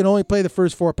Kote, you can only play the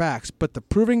first 4 packs, but the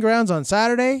Proving Grounds on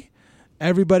Saturday,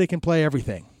 everybody can play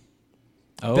everything.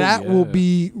 Oh, that will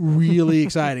be really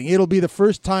exciting. It'll be the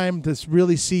first time to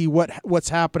really see what's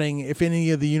happening if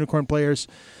any of the Unicorn players.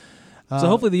 So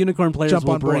hopefully the Unicorn players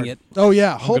will bring it. Oh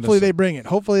yeah, hopefully they bring it.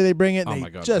 Hopefully they bring it. And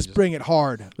they just bring it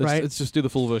hard, right? Let's just do the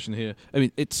full version here. I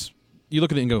mean, you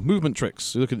look at it and go movement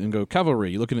tricks. You look at it and go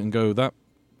cavalry. You look at it and go that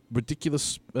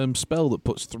ridiculous spell that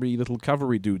puts 3 little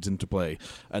cavalry dudes into play,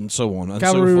 and so on. And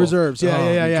cavalry so reserves,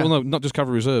 yeah. Well, no, not just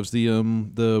cavalry reserves.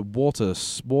 The water.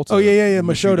 Oh yeah.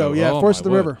 Mashodo, yeah. Force of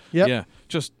the River. Yep. Yeah.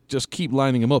 Just keep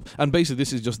lining them up, and basically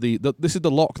this is just the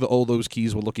lock that all those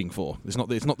keys were looking for. It's not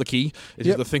the key. It's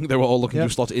just the thing they were all looking to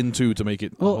slot into to make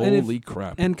it. Holy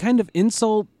crap! And kind of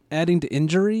insult adding to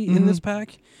injury in this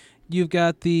pack, you've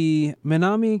got the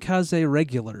Minami Kaze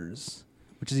Regulars,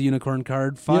 which is a Unicorn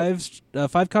card,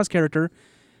 5 cost character,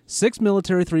 6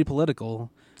 military, 3 political,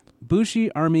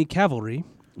 Bushi Army Cavalry,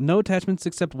 no attachments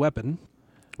except weapon,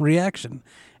 reaction.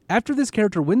 After this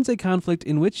character wins a conflict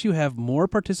in which you have more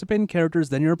participating characters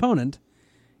than your opponent,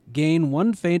 gain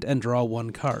 1 fate and draw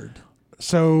 1 card.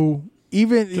 So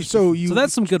so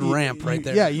that's some good ramp right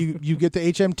there. Yeah, you get the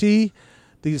HMT.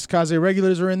 These Kaze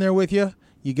regulars are in there with you.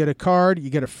 You get a card. You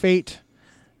get a fate,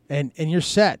 and you're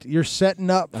set. You're setting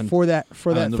up for that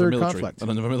third conflict.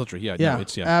 Another military. Yeah. Yeah. No,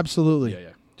 it's, absolutely.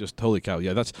 Yeah. Just holy cow.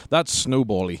 Yeah. That's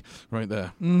snowbally right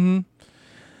there. Mm-hmm.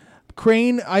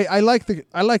 Crane. I like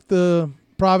the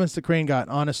province that Crane got.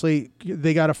 Honestly,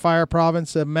 they got a fire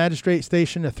province, a magistrate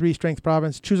station, a 3 strength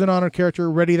province. Choose an honor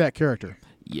character. Ready that character.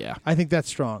 Yeah. I think that's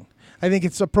strong. I think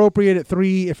it's appropriate at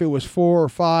 3. If it was 4 or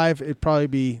 5, it'd probably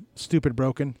be stupid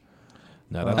broken.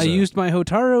 No, I used my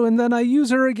Hotaru and then I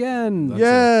use her again.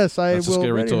 Yes, I will.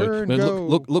 Scary ready toy. Her and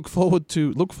go. Look forward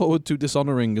to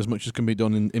dishonoring as much as can be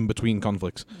done in between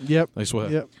conflicts. Yep. I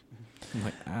swear. Yep. I'm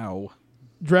like, ow.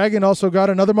 Dragon also got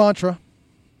another mantra.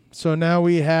 So now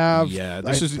we have. Yeah,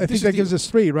 I think that gives us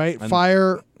 3, right?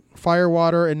 Fire,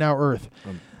 water, and now earth.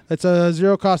 It's a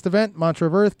 0-cost event. Mantra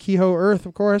of Earth, Kiho Earth,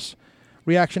 of course.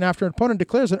 Reaction after an opponent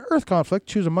declares an Earth conflict.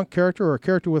 Choose a monk character or a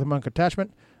character with a monk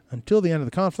attachment. Until the end of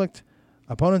the conflict,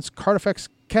 opponent's card effects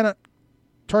cannot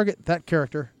target that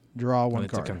character. Draw 1 card.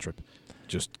 It's a cantrip.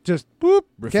 Just boop.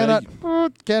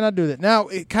 Cannot do that. Now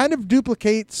it kind of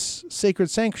duplicates Sacred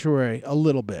Sanctuary a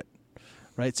little bit.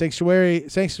 Right, Sacred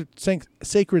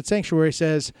Sanctuary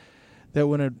says that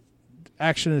when an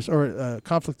action is or a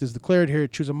conflict is declared here,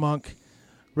 choose a monk,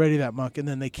 ready that monk, and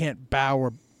then they can't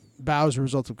bow as a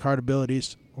result of card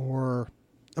abilities or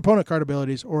opponent card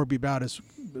abilities or be bad as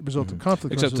a result of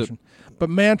conflict Except resolution. But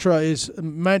mantra is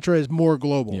more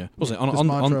global. Yeah. Well,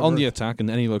 on the attack in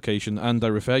any location, and I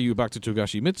refer you back to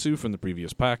Togashi Mitsu from the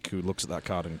previous pack, who looks at that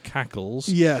card and cackles.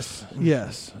 Yes,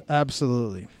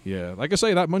 absolutely. Yeah, like I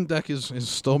say, that Monk deck is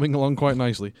storming along quite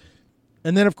nicely.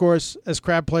 And then, of course, as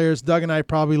Crab players, Doug and I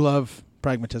probably love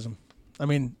Pragmatism. I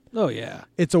mean, oh yeah,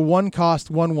 it's a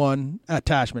 1-cost 1/1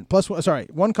 attachment.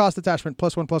 1-cost attachment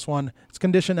 +1/+1. It's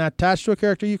condition attached to a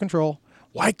character you control.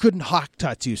 Why couldn't Hawk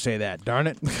Tatsu say that? Darn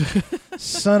it.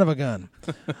 Son of a gun.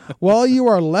 While you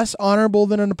are less honorable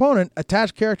than an opponent,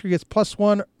 attached character gets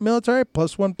 +1 military,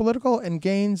 +1 political, and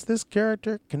gains this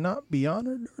character cannot be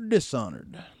honored or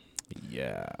dishonored.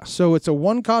 Yeah. So it's a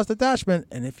 1-cost attachment,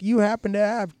 and if you happen to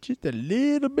have just a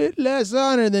little bit less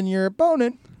honor than your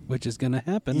opponent, which is going to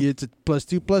happen, it's a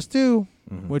 +2/+2,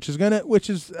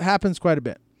 which happens quite a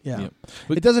bit. Yeah.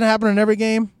 But it doesn't happen in every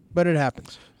game, but it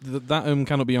happens. That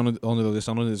cannot be honored or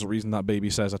dishonored. There's a reason that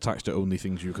baby says attached to only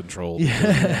things you control.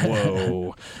 Yeah.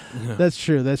 Whoa. That's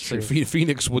true. That's true. Like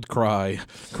Phoenix would cry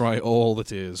all the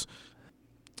tears.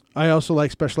 I also like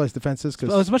specialized defenses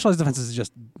because specialized defenses is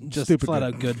just flat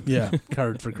out good. Yeah.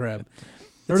 Card for Crab.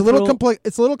 It's a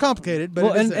little complicated,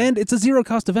 but and it's a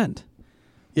 0-cost event.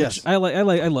 Yes, I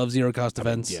love 0-cost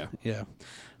events. Yeah.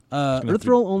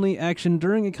 Earthroll only action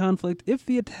during a conflict if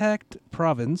the attacked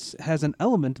province has an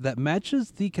element that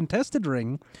matches the contested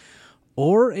ring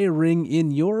or a ring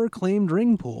in your claimed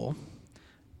ring pool.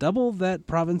 Double that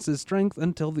province's strength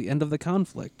until the end of the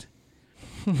conflict.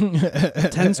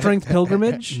 10 strength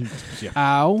pilgrimage. Yeah.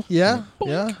 Ow. Yeah.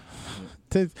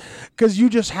 Because you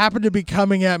just happen to be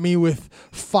coming at me with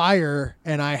fire,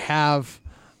 and I have,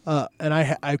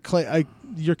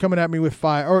 you're coming at me with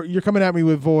fire, or you're coming at me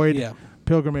with void. Yeah.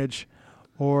 Pilgrimage,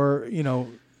 or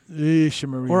Maria.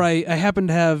 Or I happen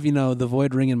to have the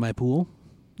void ring in my pool.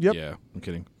 Yep. Yeah, I'm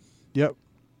kidding. Yep.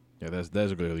 Yeah,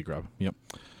 there's a good early grab. Yep.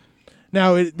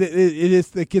 Now it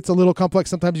gets a little complex.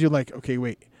 Sometimes you're like, okay,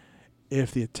 wait.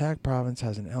 If the attack province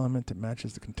has an element that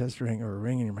matches the contested ring or a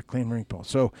ring in your McLean ring pool.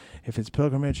 So if it's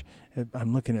pilgrimage,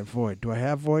 I'm looking at void. Do I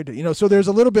have void? So there's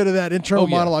a little bit of that internal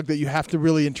monologue that you have to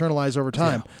really internalize over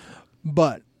time. Yeah.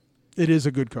 But it is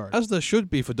a good card. As there should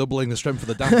be for doubling the strength of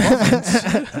the damn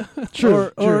province.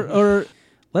 True. Or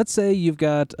let's say you've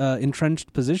got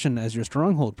entrenched position as your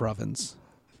stronghold province,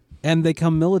 and they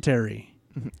come military.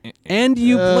 And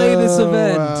you play this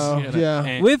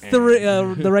event with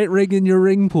the right ring in your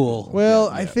ring pool. Well,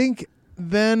 I think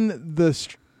then the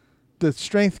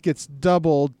strength gets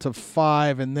doubled to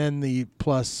 5, and then the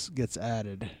plus gets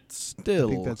added. Still,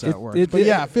 I think that's how it works.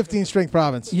 But 15 strength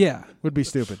province. Yeah, would be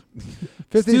stupid.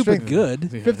 15 strength, good.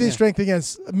 15 strength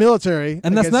against military,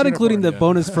 and that's not including the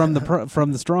bonus from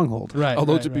the stronghold. Right.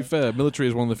 Although to be fair, military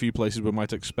is one of the few places where we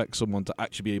might expect someone to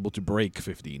actually be able to break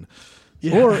 15.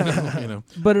 Yeah. Or,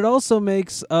 but it also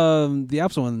makes the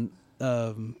opposite one.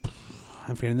 I'm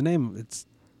forgetting the name. It's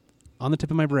on the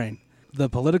tip of my brain. The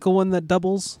political one that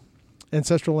doubles.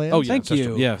 Ancestral land. Oh, yeah. Thank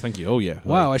you. Yeah, thank you. Oh, yeah.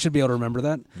 Wow, I should be able to remember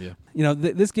that. Yeah.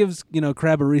 This gives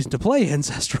Crab a reason to play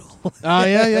Ancestral.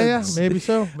 Yeah. Maybe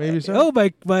so. Oh,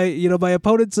 my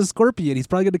opponent's a Scorpion. He's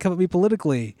probably going to come at me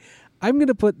politically. I'm going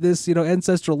to put this,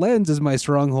 Ancestral Lands as my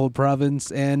stronghold province,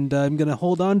 and I'm going to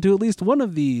hold on to at least one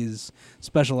of these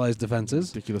specialized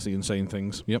defenses. Ridiculously insane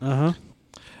things. Yep.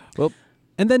 Well,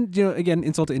 and then, again,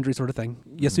 insult to injury sort of thing.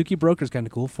 Yasuki Broker's kind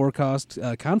of cool. 4-cost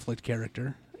conflict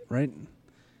character, right?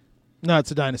 No, it's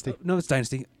a dynasty. No, it's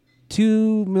dynasty.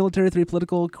 2 military, 3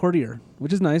 political, courtier,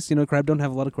 which is nice. Crab don't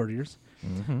have a lot of courtiers.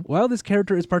 Mm-hmm. While this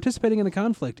character is participating in a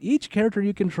conflict, each character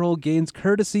you control gains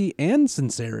courtesy and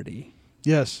sincerity.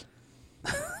 Yes.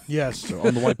 Yes. So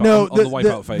on the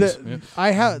wipeout phase.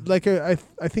 I have I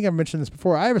think I've mentioned this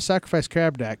before. I have a sacrifice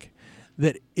crab deck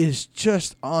that is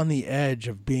just on the edge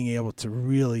of being able to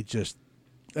really just.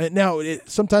 Now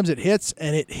sometimes it hits,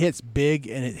 and it hits big,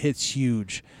 and it hits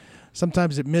huge.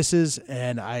 Sometimes it misses,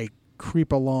 and I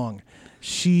creep along.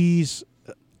 She's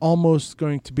almost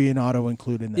going to be an auto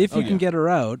include in that. If you can get her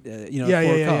out,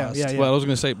 Yeah. Well, I was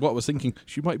going to say, what I was thinking,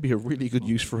 she might be a really good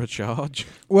use for a charge.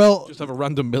 Well, just have a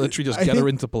random military, get her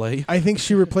into play. I think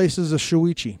she replaces a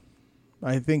Shuichi.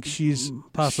 I think she's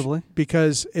possibly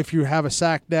because if you have a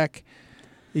sack deck,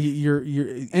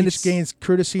 each gains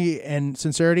courtesy and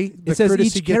sincerity. It says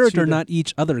each character, not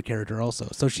each other character. Also,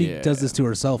 so she does this to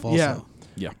herself. Also,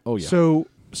 yeah. Oh yeah. So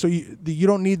you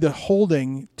don't need the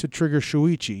holding to trigger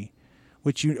Shuichi.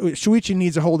 Shuichi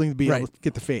needs a holding to be able to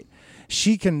get the fate.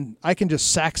 I can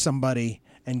just sack somebody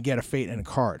and get a fate and a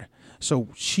card. So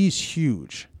she's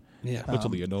huge. Yeah.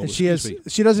 And she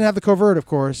doesn't have the covert, of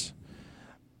course,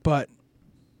 but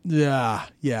Yeah.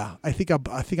 I think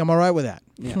I'm all right with that.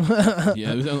 Yeah.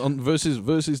 Yeah,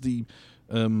 versus the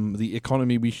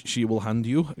economy she will hand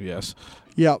you. Yes.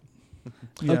 Yep.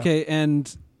 Yeah. Okay,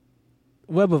 and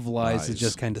Web of Lies is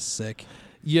just kind of sick.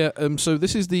 Yeah, so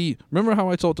this is remember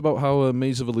how I talked about how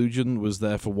Maze of Illusion was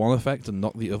there for one effect and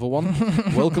not the other one?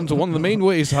 Welcome to one of the main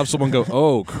ways to have someone go,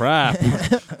 oh, crap.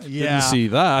 Didn't see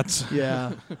that.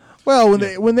 Yeah. Well,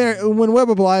 when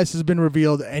Web of Lies has been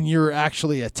revealed and you're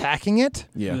actually attacking it,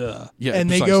 Yeah, and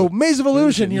they precisely. go Maze of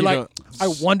Illusion, you're like, I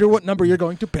wonder what number you're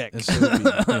going to pick.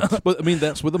 But I mean,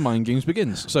 that's where the mind games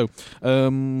begins. So,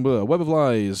 Web of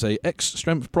Lies, a X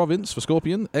strength province for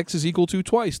Scorpion. X is equal to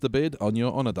twice the bid on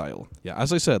your honor dial. Yeah,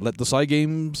 as I said, let the Psy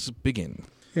games begin.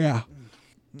 Yeah.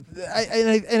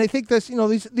 I think that's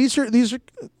these are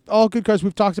all good cards.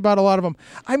 We've talked about a lot of them.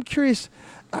 I'm curious.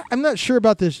 I'm not sure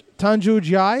about this Tanju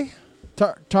Jai,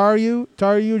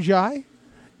 Taryu Jai.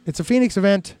 It's a Phoenix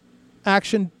event,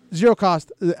 action 0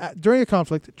 cost. During a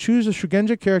conflict, choose a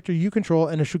Shugenja character you control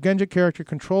and a Shugenja character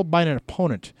controlled by an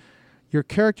opponent. Your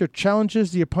character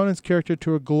challenges the opponent's character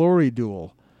to a glory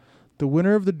duel. The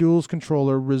winner of the duel's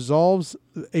controller resolves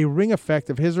a ring effect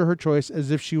of his or her choice as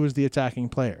if she was the attacking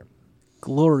player.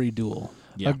 Glory duel.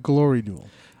 Yeah. A glory duel.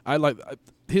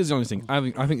 Here's the only thing.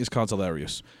 I think this card's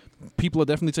hilarious. People are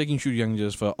definitely taking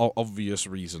Shugenjas for obvious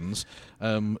reasons.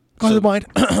 Close the mind.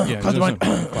 Yeah, Close the mind.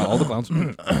 All the clowns.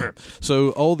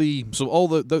 So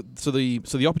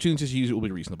the opportunity to use it will be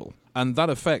reasonable, and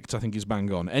that effect I think is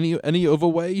bang on. Any other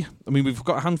way? I mean, we've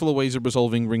got a handful of ways of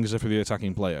resolving rings for the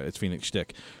attacking player. It's Phoenix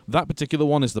shtick. That particular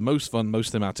one is the most fun,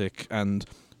 most thematic, and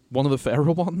one of the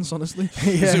fairer ones, honestly.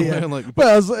 Yeah.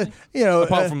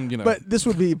 Apart from but this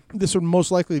would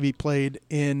most likely be played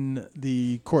in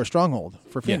the core stronghold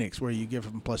for Phoenix, where you give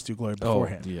him +2 glory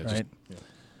beforehand. Right?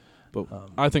 But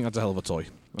I think that's a hell of a toy.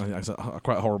 I think that's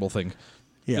quite a horrible thing.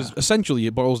 Yeah. Because essentially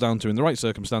it boils down to, in the right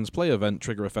circumstance, play event,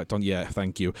 trigger effect on,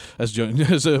 thank you. As Doug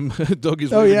is waving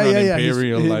around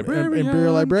Imperial Librarian.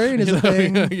 Imperial Librarian is a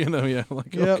thing. Oh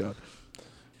God.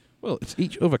 Well, it's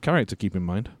each other character, keep in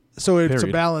mind. So it's Period.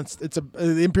 a balanced.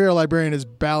 The Imperial Librarian is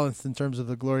balanced in terms of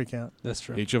the glory count. That's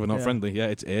true. Each other not friendly. Yeah,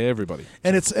 it's everybody.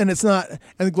 And it's not.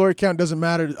 And the glory count doesn't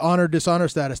matter. Honor dishonor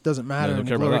status doesn't matter. Don't in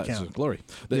care the glory about that. count. It's glory.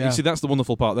 You see, that's the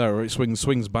wonderful part there. Where it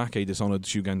swings back a dishonored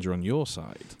Shugenja on your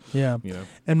side. Yeah.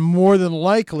 And more than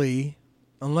likely,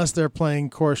 unless they're playing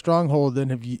core stronghold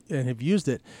and have used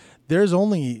it, there's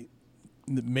only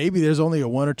a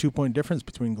 1 or 2 point difference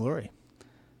between glory.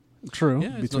 True.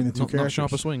 Yeah, between the two characters. Not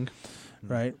sharp a swing.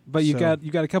 Right. But you got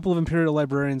a couple of Imperial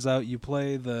Librarians out. You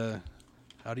play the,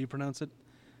 how do you pronounce it?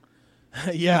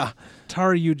 Yeah.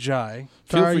 Taryu Jai.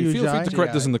 Feel free to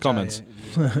correct us in the comments.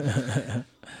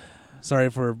 Sorry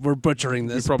if we're butchering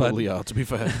this. We probably are, to be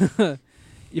fair.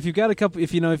 If you've got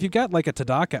if you've got like a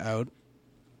Tadaka out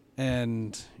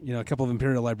and a couple of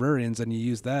Imperial Librarians and you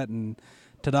use that and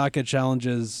Tadaka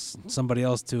challenges somebody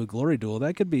else to a glory duel,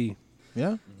 that could be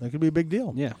that could be a big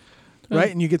deal. Yeah. Right,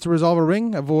 and you get to resolve a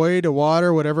ring, a void, a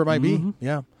water, whatever it might be.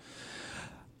 Yeah.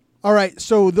 All right,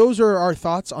 so those are our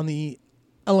thoughts on the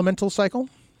elemental cycle.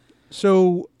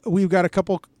 So we've got a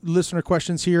couple listener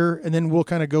questions here, and then we'll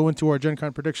kind of go into our Gen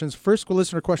Con predictions. First,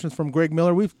 listener questions from Greg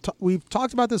Miller. We've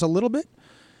talked about this a little bit.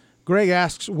 Greg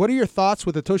asks, what are your thoughts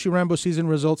with the Toshi Rambo season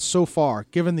results so far,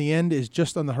 given the end is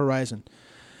just on the horizon?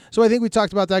 So I think we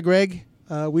talked about that, Greg.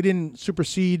 We didn't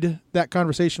supersede that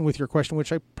conversation with your question,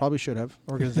 which I probably should have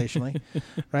organizationally,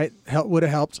 right? Would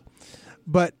have helped.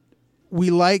 But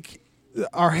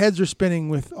our heads are spinning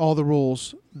with all the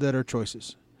rules that are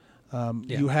choices.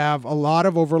 You have a lot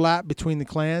of overlap between the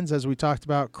clans, as we talked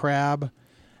about. Crab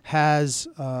shares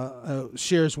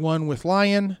one with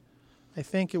Lion. I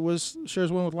think it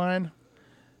shares one with Lion.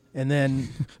 And then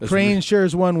Crane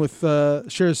shares one with,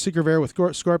 shares Secret of Air with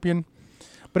Scorpion.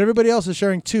 But everybody else is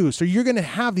sharing 2. So you're going to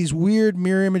have these weird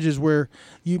mirror images where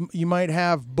you might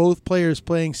have both players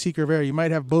playing Seeker of Air. You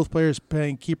might have both players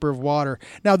playing Keeper of Water.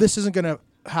 Now, this isn't going to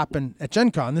happen at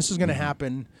Gen Con. This is going to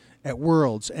happen at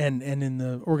Worlds and in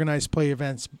the organized play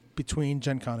events between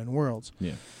Gen Con and Worlds.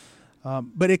 Yeah.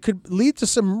 But it could lead to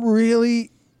some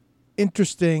really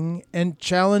interesting and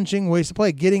challenging ways to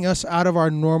play, getting us out of our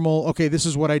normal, okay, this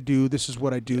is what I do, this is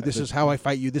what I do, this is how I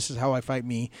fight you, this is how I fight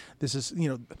me, this is,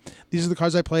 these are the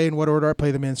cards I play, in what order I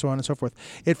play them in, so on and so forth.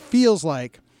 It feels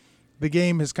like the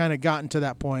game has kind of gotten to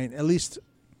that point, at least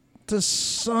to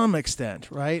some extent,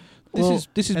 right? This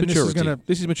is maturity.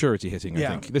 This is maturity hitting, I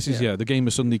think. This is, the game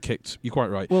has suddenly kicked. You're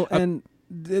quite right. Well, and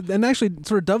actually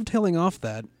sort of dovetailing off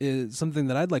that is something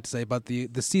that I'd like to say about the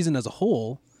season as a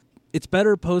whole. It's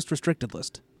better post-restricted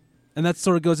list. And that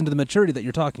sort of goes into the maturity that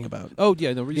you're talking about. Oh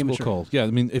yeah, no, reasonable call. Yeah,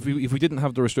 I mean, if we didn't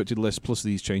have the restricted list plus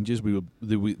these changes,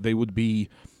 they would be.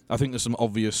 I think there's some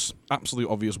absolute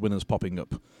obvious winners popping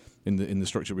up in the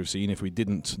structure we've seen. If we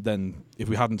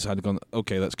hadn't had gone,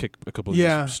 okay, let's kick a couple of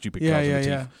these stupid cards in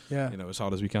the teeth, as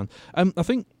hard as we can. I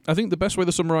think the best way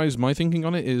to summarize my thinking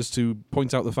on it is to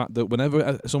point out the fact that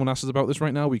whenever someone asks us about this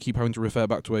right now, we keep having to refer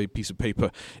back to a piece of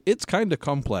paper. It's kind of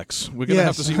complex. We're going to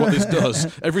have to see what this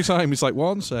does. Every time it's like,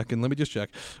 1 second, let me just check.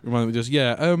 Remind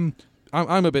me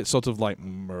I'm a bit sort of like,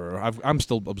 I'm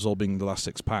still absorbing the last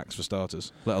 6 packs for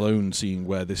starters, let alone seeing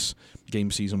where this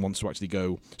game season wants to actually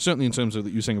go. Certainly in terms of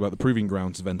that you were saying about the Proving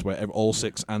Grounds event, where all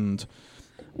 6 and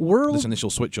this initial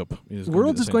switch up is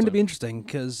Worlds is going to be interesting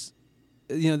because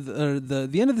the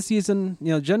end of the season,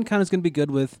 Gen Con is going to be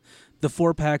good with the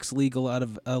 4 packs legal out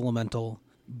of Elemental,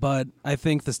 but I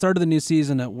think the start of the new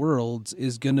season at Worlds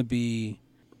is going to be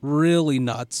really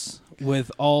nuts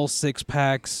with all 6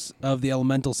 packs of the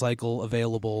Elemental cycle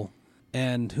available,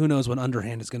 and who knows when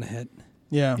Underhand is going to hit.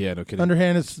 Yeah, no kidding.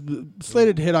 Underhand is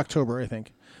slated to hit October, I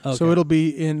think. Okay. So it'll be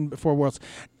in before Worlds.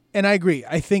 And I agree.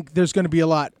 I think there's going to be a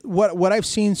lot. What I've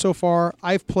seen so far,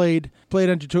 I've played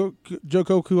on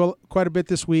Jokoku quite a bit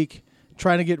this week,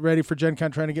 trying to get ready for Gen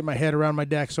Con, trying to get my head around my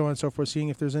deck, so on and so forth, seeing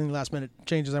if there's any last-minute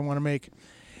changes I want to make.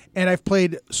 And I've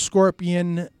played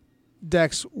Scorpion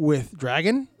decks with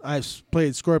Dragon. I've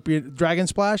played Dragon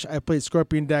Splash. I've played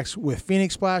Scorpion decks with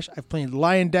Phoenix Splash. I've played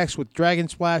Lion decks with Dragon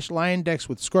Splash, Lion decks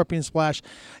with Scorpion Splash,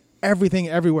 everything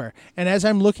everywhere. And as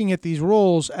I'm looking at these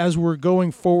rolls, as we're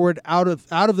going forward out of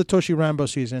the Toshi Rambo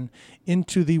season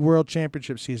into the World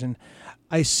Championship season,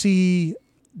 I see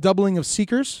doubling of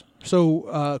Seekers.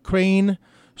 So Crane,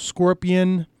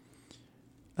 Scorpion.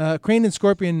 Crane and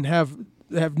Scorpion have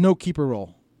no keeper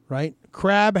role, right?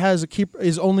 Crab has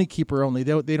is only keeper only.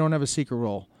 They don't have a seeker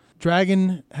role.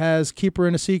 Dragon has keeper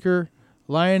and a seeker.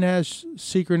 Lion has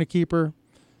seeker and a keeper.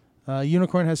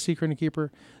 Unicorn has seeker and a keeper.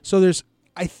 So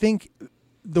I think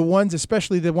the ones,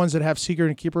 especially the ones that have seeker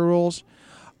and keeper roles,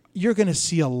 you're going to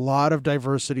see a lot of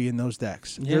diversity in those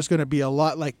decks. Yeah. There's going to be a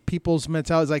lot, like people's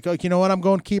mentality is like, oh, you know what? I'm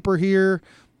going keeper here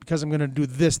because I'm going to do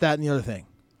this, that, and the other thing.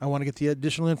 I want to get the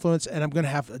additional influence, and I'm going to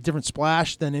have a different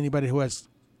splash than anybody who has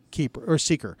keeper or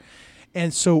seeker.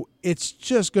 And so it's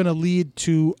just going to lead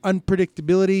to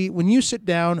unpredictability. When you sit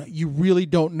down, you really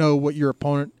don't know what your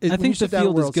opponent is. I think the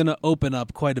field is going to open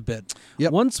up quite a bit.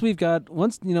 Yep. Once we finish up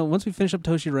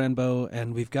Toshi Ranbo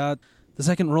and we've got the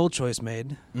second role choice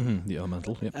made, the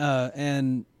Elemental,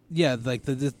 and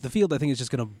the field I think is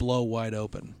just going to blow wide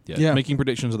open. Yeah. Making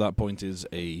predictions at that point is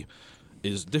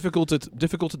difficult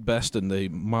at best and a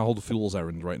mild fool's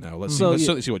errand right now. Let's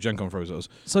certainly see what Gen Con throws us.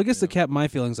 So I guess to cap my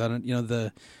feelings on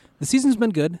it, the season's been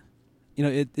good.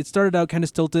 It started out kind of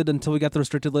stilted until we got the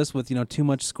restricted list with too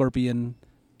much Scorpion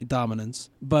dominance.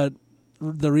 But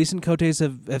the recent Kotes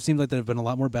have seemed like they've been a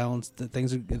lot more balanced. That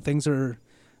things are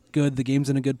good. The game's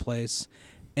in a good place,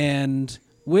 and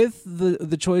with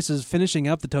the choices finishing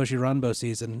up the Toshi Ranbo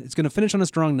season, it's going to finish on a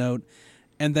strong note,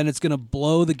 and then it's going to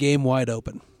blow the game wide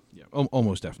open. Yeah,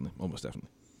 almost definitely.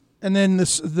 And then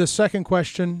the second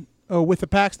question, with the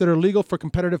packs that are legal for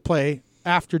competitive play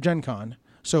after Gen Con,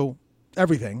 so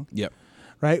everything. Yep.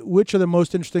 Right? Which are the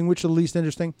most interesting, which are the least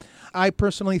interesting? I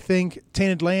personally think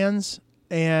Tainted Lands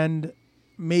and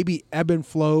maybe Ebb and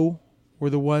Flow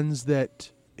were the ones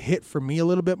that hit for me a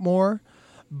little bit more.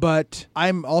 But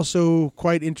I'm also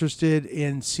quite interested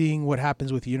in seeing what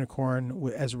happens with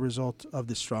UniCon as a result of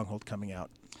this Stronghold coming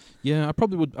out. Yeah, I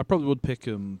probably would pick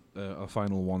a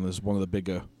final one as one of the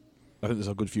bigger. I think there's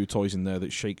a good few toys in there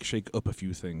that shake up a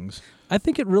few things. I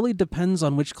think it really depends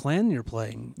on which clan you're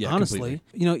playing. Yeah, honestly,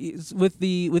 with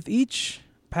each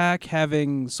pack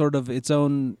having sort of its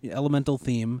own elemental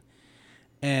theme,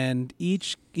 and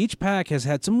each pack has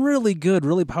had some really good,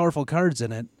 really powerful cards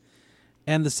in it,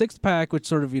 and the 6th pack, which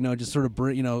sort of sort of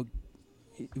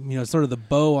the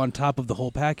bow on top of the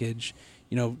whole package.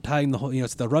 Tying the whole,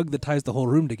 it's the rug that ties the whole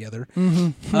room together.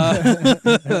 Mm-hmm.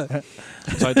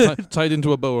 Tied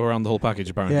into a bow around the whole package,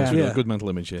 apparently. Yeah. It's a good mental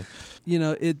image here.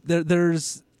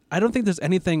 I don't think there's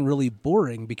anything really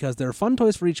boring because there are fun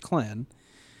toys for each clan.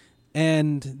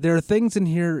 And there are things in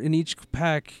here in each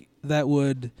pack that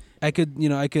I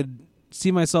could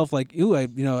see myself like,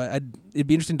 it'd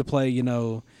be interesting to play,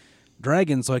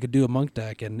 dragons so I could do a monk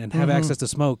deck and have access to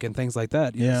smoke and things like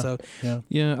that. You know? So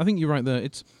Yeah, I think you're right there.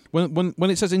 It's when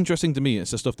it says interesting to me,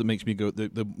 it's the stuff that makes me go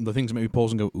the things that make me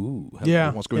pause and go, ooh,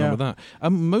 what's going on with that?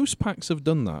 Most packs have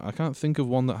done that. I can't think of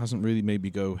one that hasn't really made me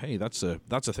go, hey, that's a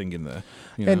thing in there.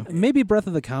 And maybe Breath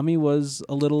of the Kami was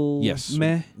a little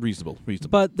meh. Reasonable.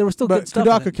 But there was still good stuff.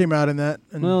 Kudaka came out in that.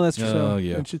 And, well, that's true. Oh,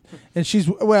 yeah. And she's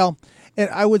and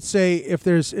I would say if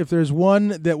there's one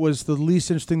that was the least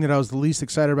interesting that I was the least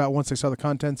excited about once I saw the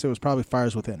contents, it was probably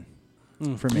Fires Within.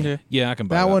 For me. Okay. Yeah, I can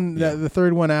buy that. That one, the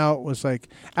third one out was like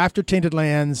after Tainted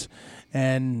Lands,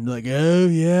 and like, oh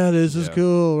yeah, this is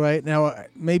cool, right? Now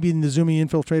maybe Nezumi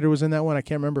Infiltrator was in that one. I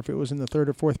can't remember if it was in the third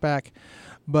or fourth pack,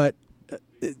 but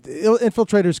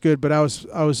Infiltrator's good. But I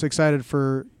was excited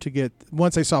to get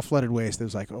once I saw Flooded Waste. It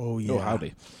was like, oh yeah, oh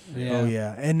howdy, oh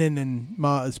yeah, and then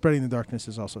Spreading the Darkness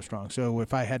is also strong. So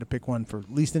if I had to pick one for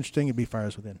least interesting, it'd be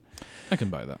Fires Within. I can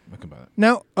buy that.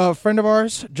 Now, a friend of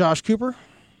ours, Josh Cooper.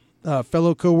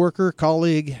 Fellow coworker,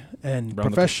 colleague, and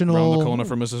professional around the corner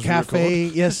from us as cafe,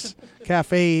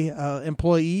 cafe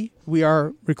employee. We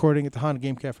are recording at the Honda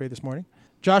Game Cafe this morning.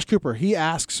 Josh Cooper, he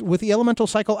asks, with the elemental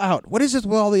cycle out, what is it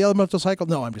with all the elemental cycle?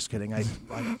 No, I'm just kidding.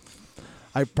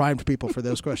 I primed people for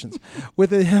those questions.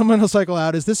 With the elemental cycle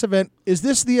out, is this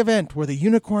the event where the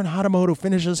Unicorn Hatamoto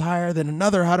finishes higher than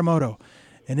another Hatamoto?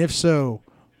 And if so,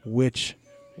 which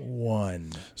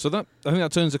one? So I think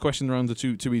that turns the question around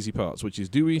to two easy parts, which is,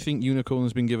 do we think Unicorn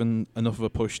has been given enough of a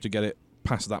push to get it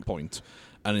past that point?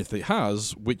 And if it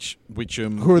has, which who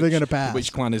are they going to pass?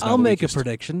 Which clan is now I'll the make weakest? a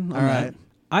prediction. All right.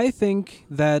 I think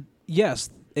that yes,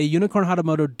 a Unicorn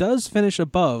Hatamoto does finish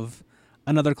above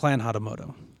another clan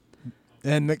Hatamoto.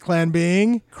 And the clan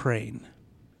being Crane.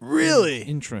 Really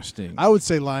interesting. I would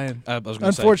say Lion.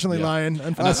 Unfortunately, say,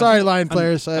 Lion. Sorry, Lion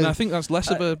players. And I think that's less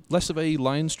of a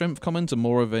Lion strength comment and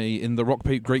more of a in the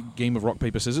great game of rock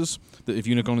paper scissors. That if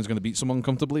Unicorn is going to beat someone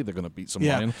comfortably, they're going to beat some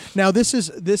Lion. Now this.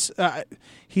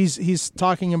 He's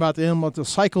talking about the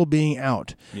cycle being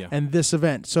out and this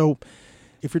event. So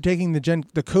if you're taking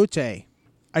the Kote,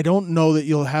 I don't know that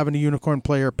you'll have a Unicorn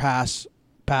player pass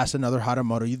another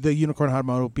Hatamoto. The Unicorn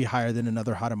Hatamoto will be higher than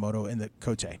another Hatamoto in the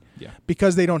Kote. Yeah.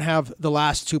 Because they don't have the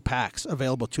last two packs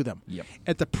available to them. Yep.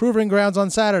 At the Proving Grounds on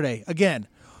Saturday, again,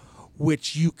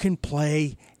 which you can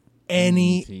play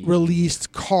any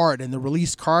released card, and the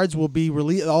released cards will be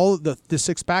released. All the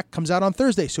 6-pack comes out on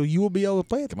Thursday, so you will be able to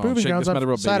play at the Proving Grounds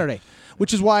on Saturday,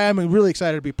 which is why I'm really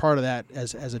excited to be part of that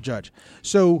as a judge.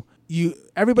 So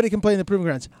everybody can play in the Proving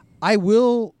Grounds. I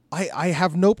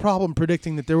have no problem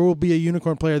predicting that there will be a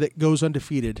Unicorn player that goes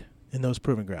undefeated in those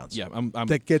Proving Grounds. Yeah,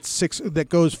 that gets 6. That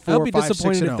goes 4, I'll be 5,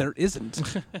 disappointed 6, if there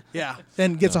isn't. Yeah,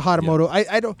 and gets a Hatamoto. Yeah.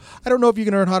 I don't know if you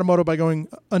can earn Hatamoto by going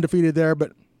undefeated there,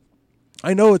 but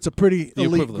I know it's a pretty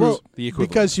elite group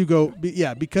because you go.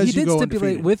 Because you go did stipulate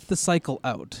undefeated. with the cycle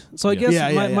out. So I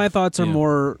guess my thoughts are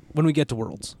more when we get to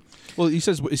Worlds. Well, he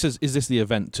says, is this the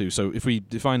event too? So if we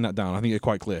define that down, I think it's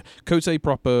quite clear.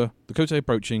 The Kote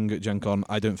approaching Gen Con,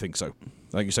 I don't think so.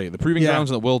 Like you say, the Proving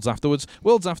Grounds and the Worlds afterwards.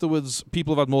 Worlds afterwards,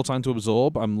 people have had more time to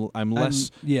absorb. I'm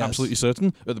less absolutely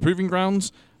certain. At the Proving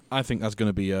Grounds, I think that's going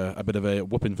to be a bit of a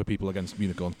whooping for people against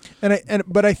Unicorn.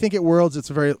 But I think at Worlds, it's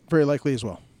very, very likely as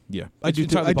well. Yeah, I do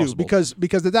because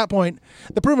at that point,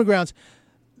 the Proving Grounds,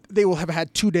 they will have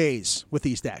had 2 days with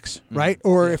these decks, right?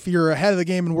 Or if you're ahead of the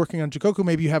game and working on Jikoku,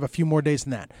 maybe you have a few more days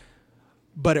than that.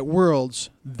 But at Worlds,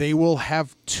 they will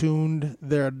have tuned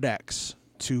their decks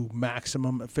to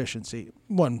maximum efficiency.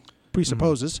 One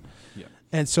presupposes,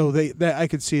 and so I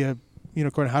could see a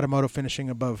Unicorn Hatamoto finishing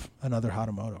above another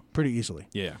Hatamoto pretty easily.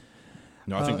 Yeah,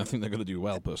 no, I think they're going to do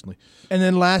well personally. And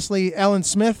then lastly, Alan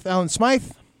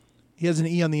Smythe. He has an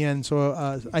E on the end,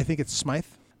 so I think it's Smythe.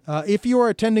 If you are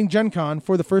attending Gen Con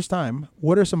for the first time,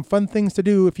 what are some fun things to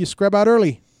do if you scrub out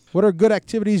early? What are good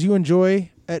activities you enjoy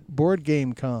at board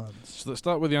game cons? So let's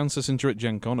start with the answer since you're at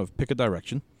Gen Con of pick a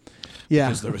direction. Yeah.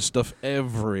 Because there is stuff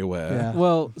everywhere. Yeah.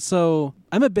 Well, so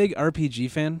I'm a big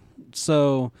RPG fan,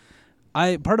 so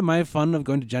part of my fun of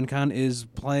going to Gen Con is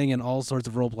playing in all sorts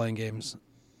of role-playing games.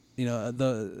 You know,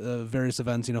 the various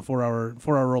events,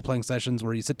 4-hour role-playing sessions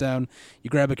where you sit down, you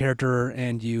grab a character,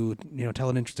 and you tell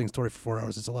an interesting story for 4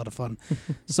 hours. It's a lot of fun.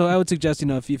 So I would suggest,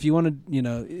 if you want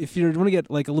to, if you want to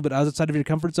get like a little bit outside of your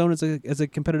comfort zone as a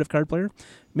competitive card player,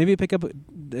 maybe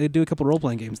do a couple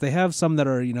role-playing games. They have some that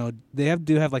are,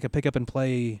 do have like a pick up and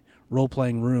play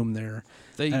role-playing room there.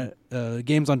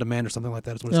 Games on demand or something like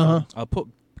that is what it's called. I'll put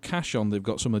cash on, they've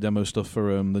got some of the demo stuff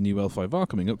for the new L5R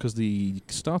coming up because the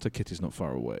starter kit is not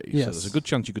far away. Yes. So there's a good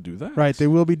chance you could do that. Right, they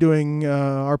will be doing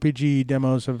RPG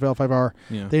demos of L5R.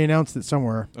 Yeah. They announced it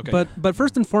somewhere. Okay. But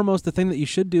first and foremost, the thing that you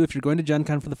should do if you're going to Gen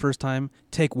Con for the first time,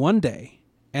 take one day.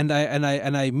 And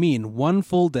I mean one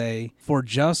full day for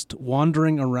just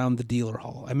wandering around the dealer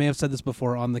hall. I may have said this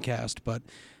before on the cast, but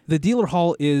the dealer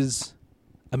hall is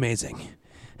amazing.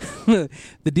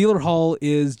 The dealer hall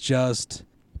is just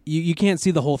you can't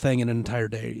see the whole thing in an entire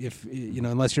day if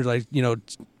unless you're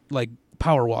like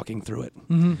power walking through it.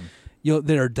 Mm-hmm.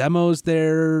 There are demos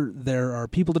there are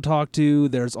people to talk to,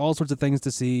 there's all sorts of things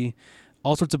to see,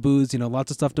 all sorts of booths, lots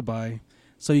of stuff to buy.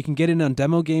 So you can get in on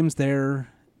demo games there.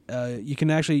 You can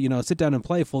actually, sit down and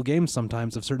play full games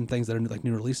sometimes of certain things that are like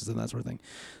new releases and that sort of thing.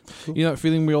 Cool. You know that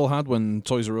feeling we all had when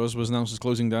Toys R Us was announced as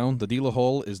closing down? The dealer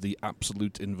hall is the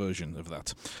absolute inversion of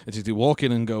that. It's to walk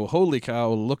in and go, holy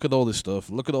cow, look at all this stuff,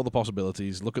 look at all the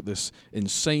possibilities, look at this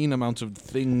insane amount of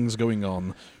things going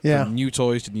on, from new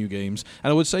toys to new games.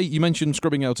 And I would say, you mentioned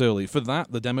scrubbing out early. For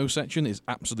that, the demo section is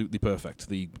absolutely perfect.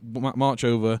 The march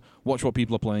over, watch what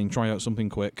people are playing, try out something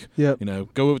quick. Yep.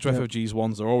 Go over to FFG's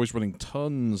ones. They're always running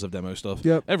tons of demo stuff.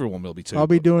 Yep. Everyone will be too. I'll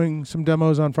be doing some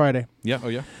demos on Friday. Yeah. Oh,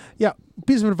 yeah. Yeah.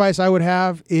 Piece of advice I would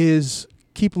have is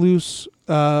keep loose,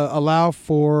 allow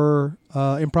for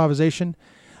improvisation.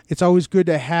 It's always good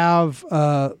to have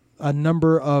a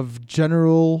number of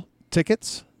general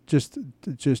tickets, just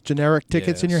generic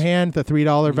tickets in your hand, the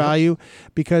 $3 value,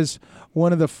 because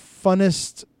one of the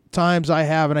funnest times I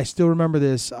have, and I still remember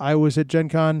this, I was at Gen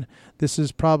Con, this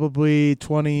is probably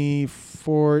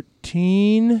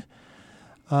 2014.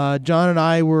 John and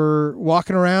I were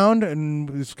walking around, and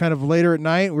it was kind of later at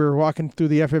night. We were walking through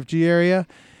the FFG area,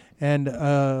 and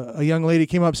a young lady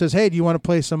came up and says, hey, do you want to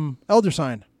play some Elder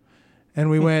Sign? And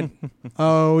we went,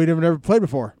 oh, we've never played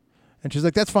before. And she's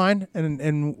like, that's fine.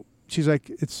 And she's like,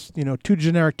 it's 2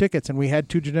 generic tickets, and we had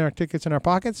 2 generic tickets in our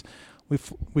pockets.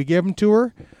 We gave them to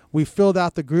her. We filled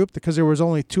out the group because there was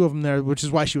only 2 of them there, which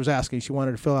is why she was asking. She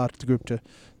wanted to fill out the group to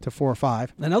 4 or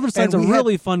 5. And Elder Sign's a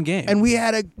really fun game. And we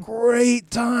had a great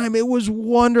time. It was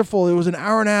wonderful. It was an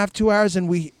hour and a half, 2 hours, and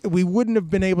we wouldn't have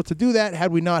been able to do that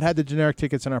had we not had the generic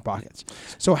tickets in our pockets.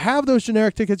 So have those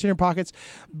generic tickets in your pockets.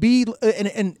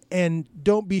 And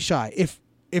don't be shy. If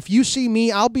you see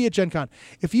me, I'll be at Gen Con.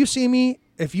 If you see me,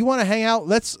 if you want to hang out,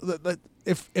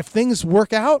 if things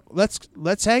work out,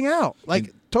 let's hang out.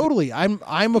 Like totally. I'm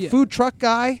a food truck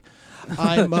guy.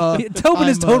 Tobin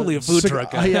is totally a food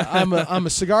truck guy. I'm a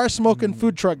cigar smoking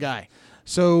food truck guy.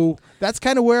 So that's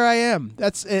kind of where I am.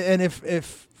 And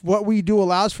if what we do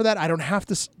allows for that, I don't have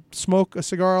to smoke a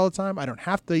cigar all the time. I don't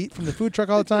have to eat from the food truck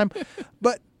all the time.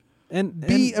 But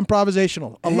be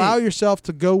improvisational. Allow yourself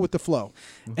to go with the flow.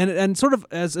 And sort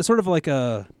of like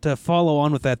to follow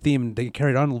on with that theme and to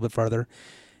carry it on a little bit farther.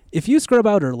 If you scrub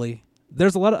out early,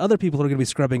 there's a lot of other people who are going to be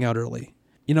scrubbing out early.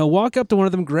 Walk up to one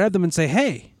of them, grab them, and say,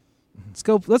 "Hey,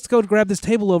 let's go grab this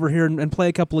table over here and play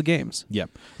a couple of games." Yeah,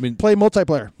 I mean, play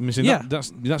multiplayer.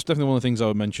 That's definitely one of the things I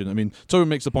would mention. I mean, Tobin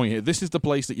makes the point here. This is the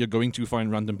place that you're going to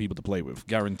find random people to play with,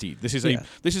 guaranteed. This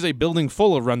is a building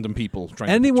full of random people trying.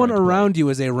 Anyone to around you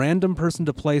is a random person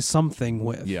to play something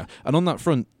with. Yeah, and on that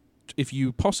front, if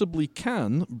you possibly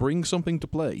can, bring something to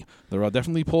play. There are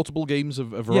definitely portable games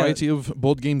of a variety of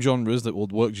board game genres that will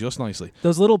work just nicely.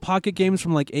 Those little pocket games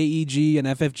from like AEG and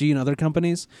FFG and other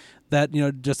companies that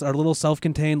just are little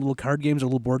self-contained little card games or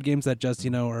little board games that just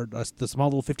are the small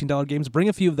little $15 games. Bring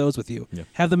a few of those with you. Yeah.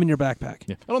 Have them in your backpack.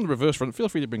 Yeah. And on the reverse front, feel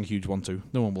free to bring a huge one too.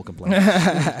 No one will complain.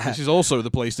 This is also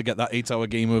the place to get that 8-hour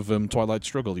game of Twilight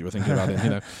Struggle you were thinking about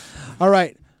it. All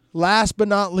right. Last but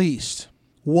not least,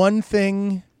 one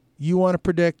thing you want to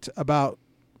predict about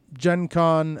Gen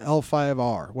Con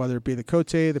L5R, whether it be the Cote,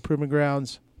 the Proving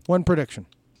Grounds. One prediction.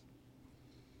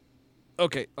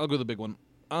 Okay, I'll go with the big one.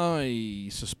 I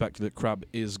suspect that Crab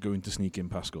is going to sneak in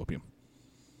past Scorpion.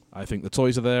 I think the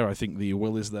toys are there. I think the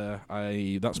will is there.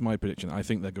 That's my prediction. I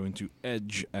think they're going to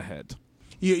edge ahead.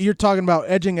 You're talking about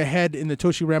edging ahead in the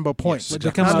Toshi Rambo points. Yes,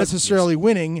 exactly. Not necessarily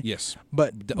winning,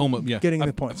 but getting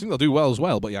the points. I think they'll do well as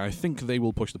well, but I think they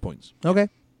will push the points. Okay.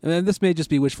 And this may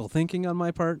just be wishful thinking on my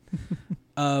part,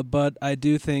 but I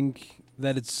do think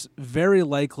that it's very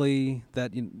likely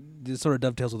that this sort of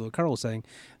dovetails with what Carl was saying,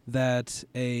 that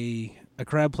a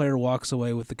Crab player walks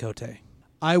away with the Cote.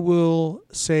 I will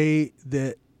say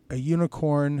that a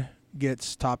unicorn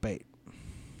gets top 8.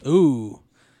 Ooh.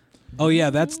 Oh yeah,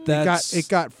 that's it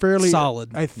got fairly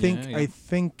solid. I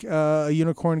think a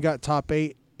unicorn got top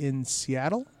 8 in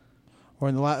Seattle,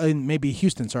 or maybe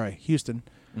Houston. Sorry, Houston.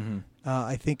 Mm-hmm.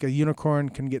 I think a unicorn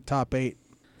can get top 8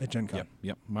 at Gen Con.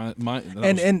 Yep.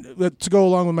 And to go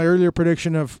along with my earlier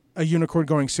prediction of a unicorn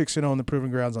going 6-0 in the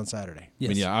Proving Grounds on Saturday. Yes.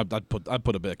 I mean, yeah, I'd put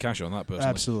a bit of cash on that personally.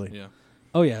 Absolutely. Yeah.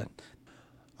 Oh, yeah.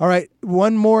 All right.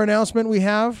 One more announcement we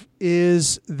have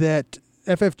is that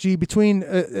FFG, between,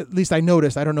 at least I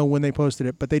noticed, I don't know when they posted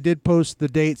it, but they did post the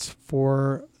dates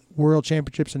for World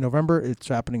Championships in November. It's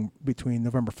happening between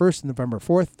November 1st and November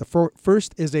 4th. The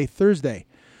first is a Thursday.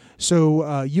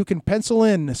 So you can pencil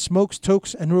in Smokes,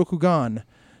 Tokes, and Rokugan,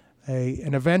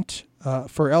 an event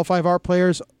for L5R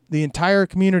players. The entire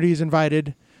community is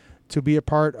invited to be a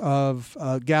part of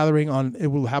gathering on. It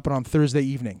will happen on Thursday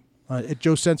evening at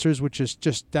Joe Sensors, which is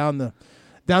just down the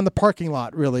parking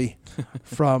lot, really,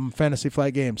 from Fantasy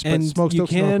Flight Games. And Smokes, you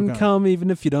Tokes, can come even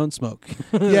if you don't smoke.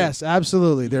 Yes,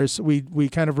 absolutely. We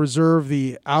kind of reserve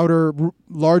the outer,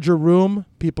 larger room.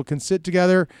 People can sit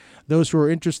together. Those who are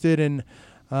interested in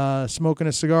smoking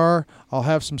a cigar, I'll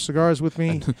have some cigars with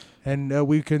me, and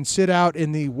we can sit out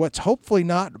in the what's hopefully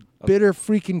not bitter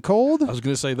freaking cold. I was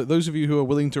going to say that those of you who are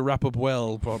willing to wrap up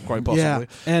well, quite possibly.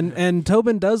 Yeah. And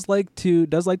Tobin does like to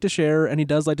share, and he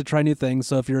does like to try new things.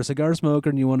 So if you're a cigar smoker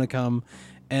and you want to come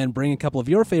and bring a couple of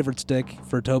your favorite stick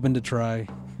for Tobin to try,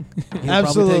 he'll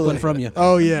Absolutely. probably take one from you.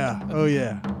 Oh yeah.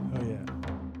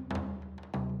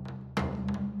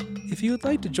 If you would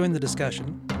like to join the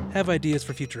discussion, have ideas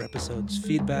for future episodes,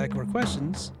 feedback, or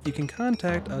questions, you can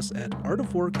contact us at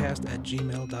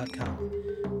artofwarcast@gmail.com,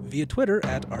 via Twitter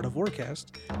at artofwarcast,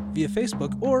 via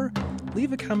Facebook, or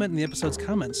leave a comment in the episode's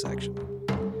comments section.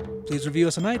 Please review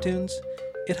us on iTunes.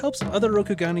 It helps other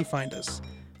Rokugani find us.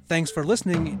 Thanks for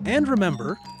listening, and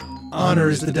remember, honor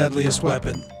is the deadliest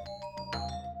weapon.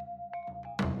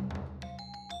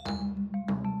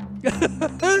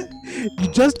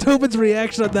 Just Tobin's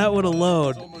reaction on that one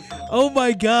alone. Oh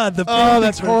my God!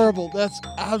 That's horrible. That's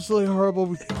absolutely horrible.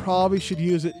 We probably should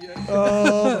use it.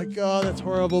 Oh my God, that's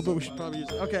horrible. But we should probably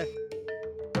use it. Okay.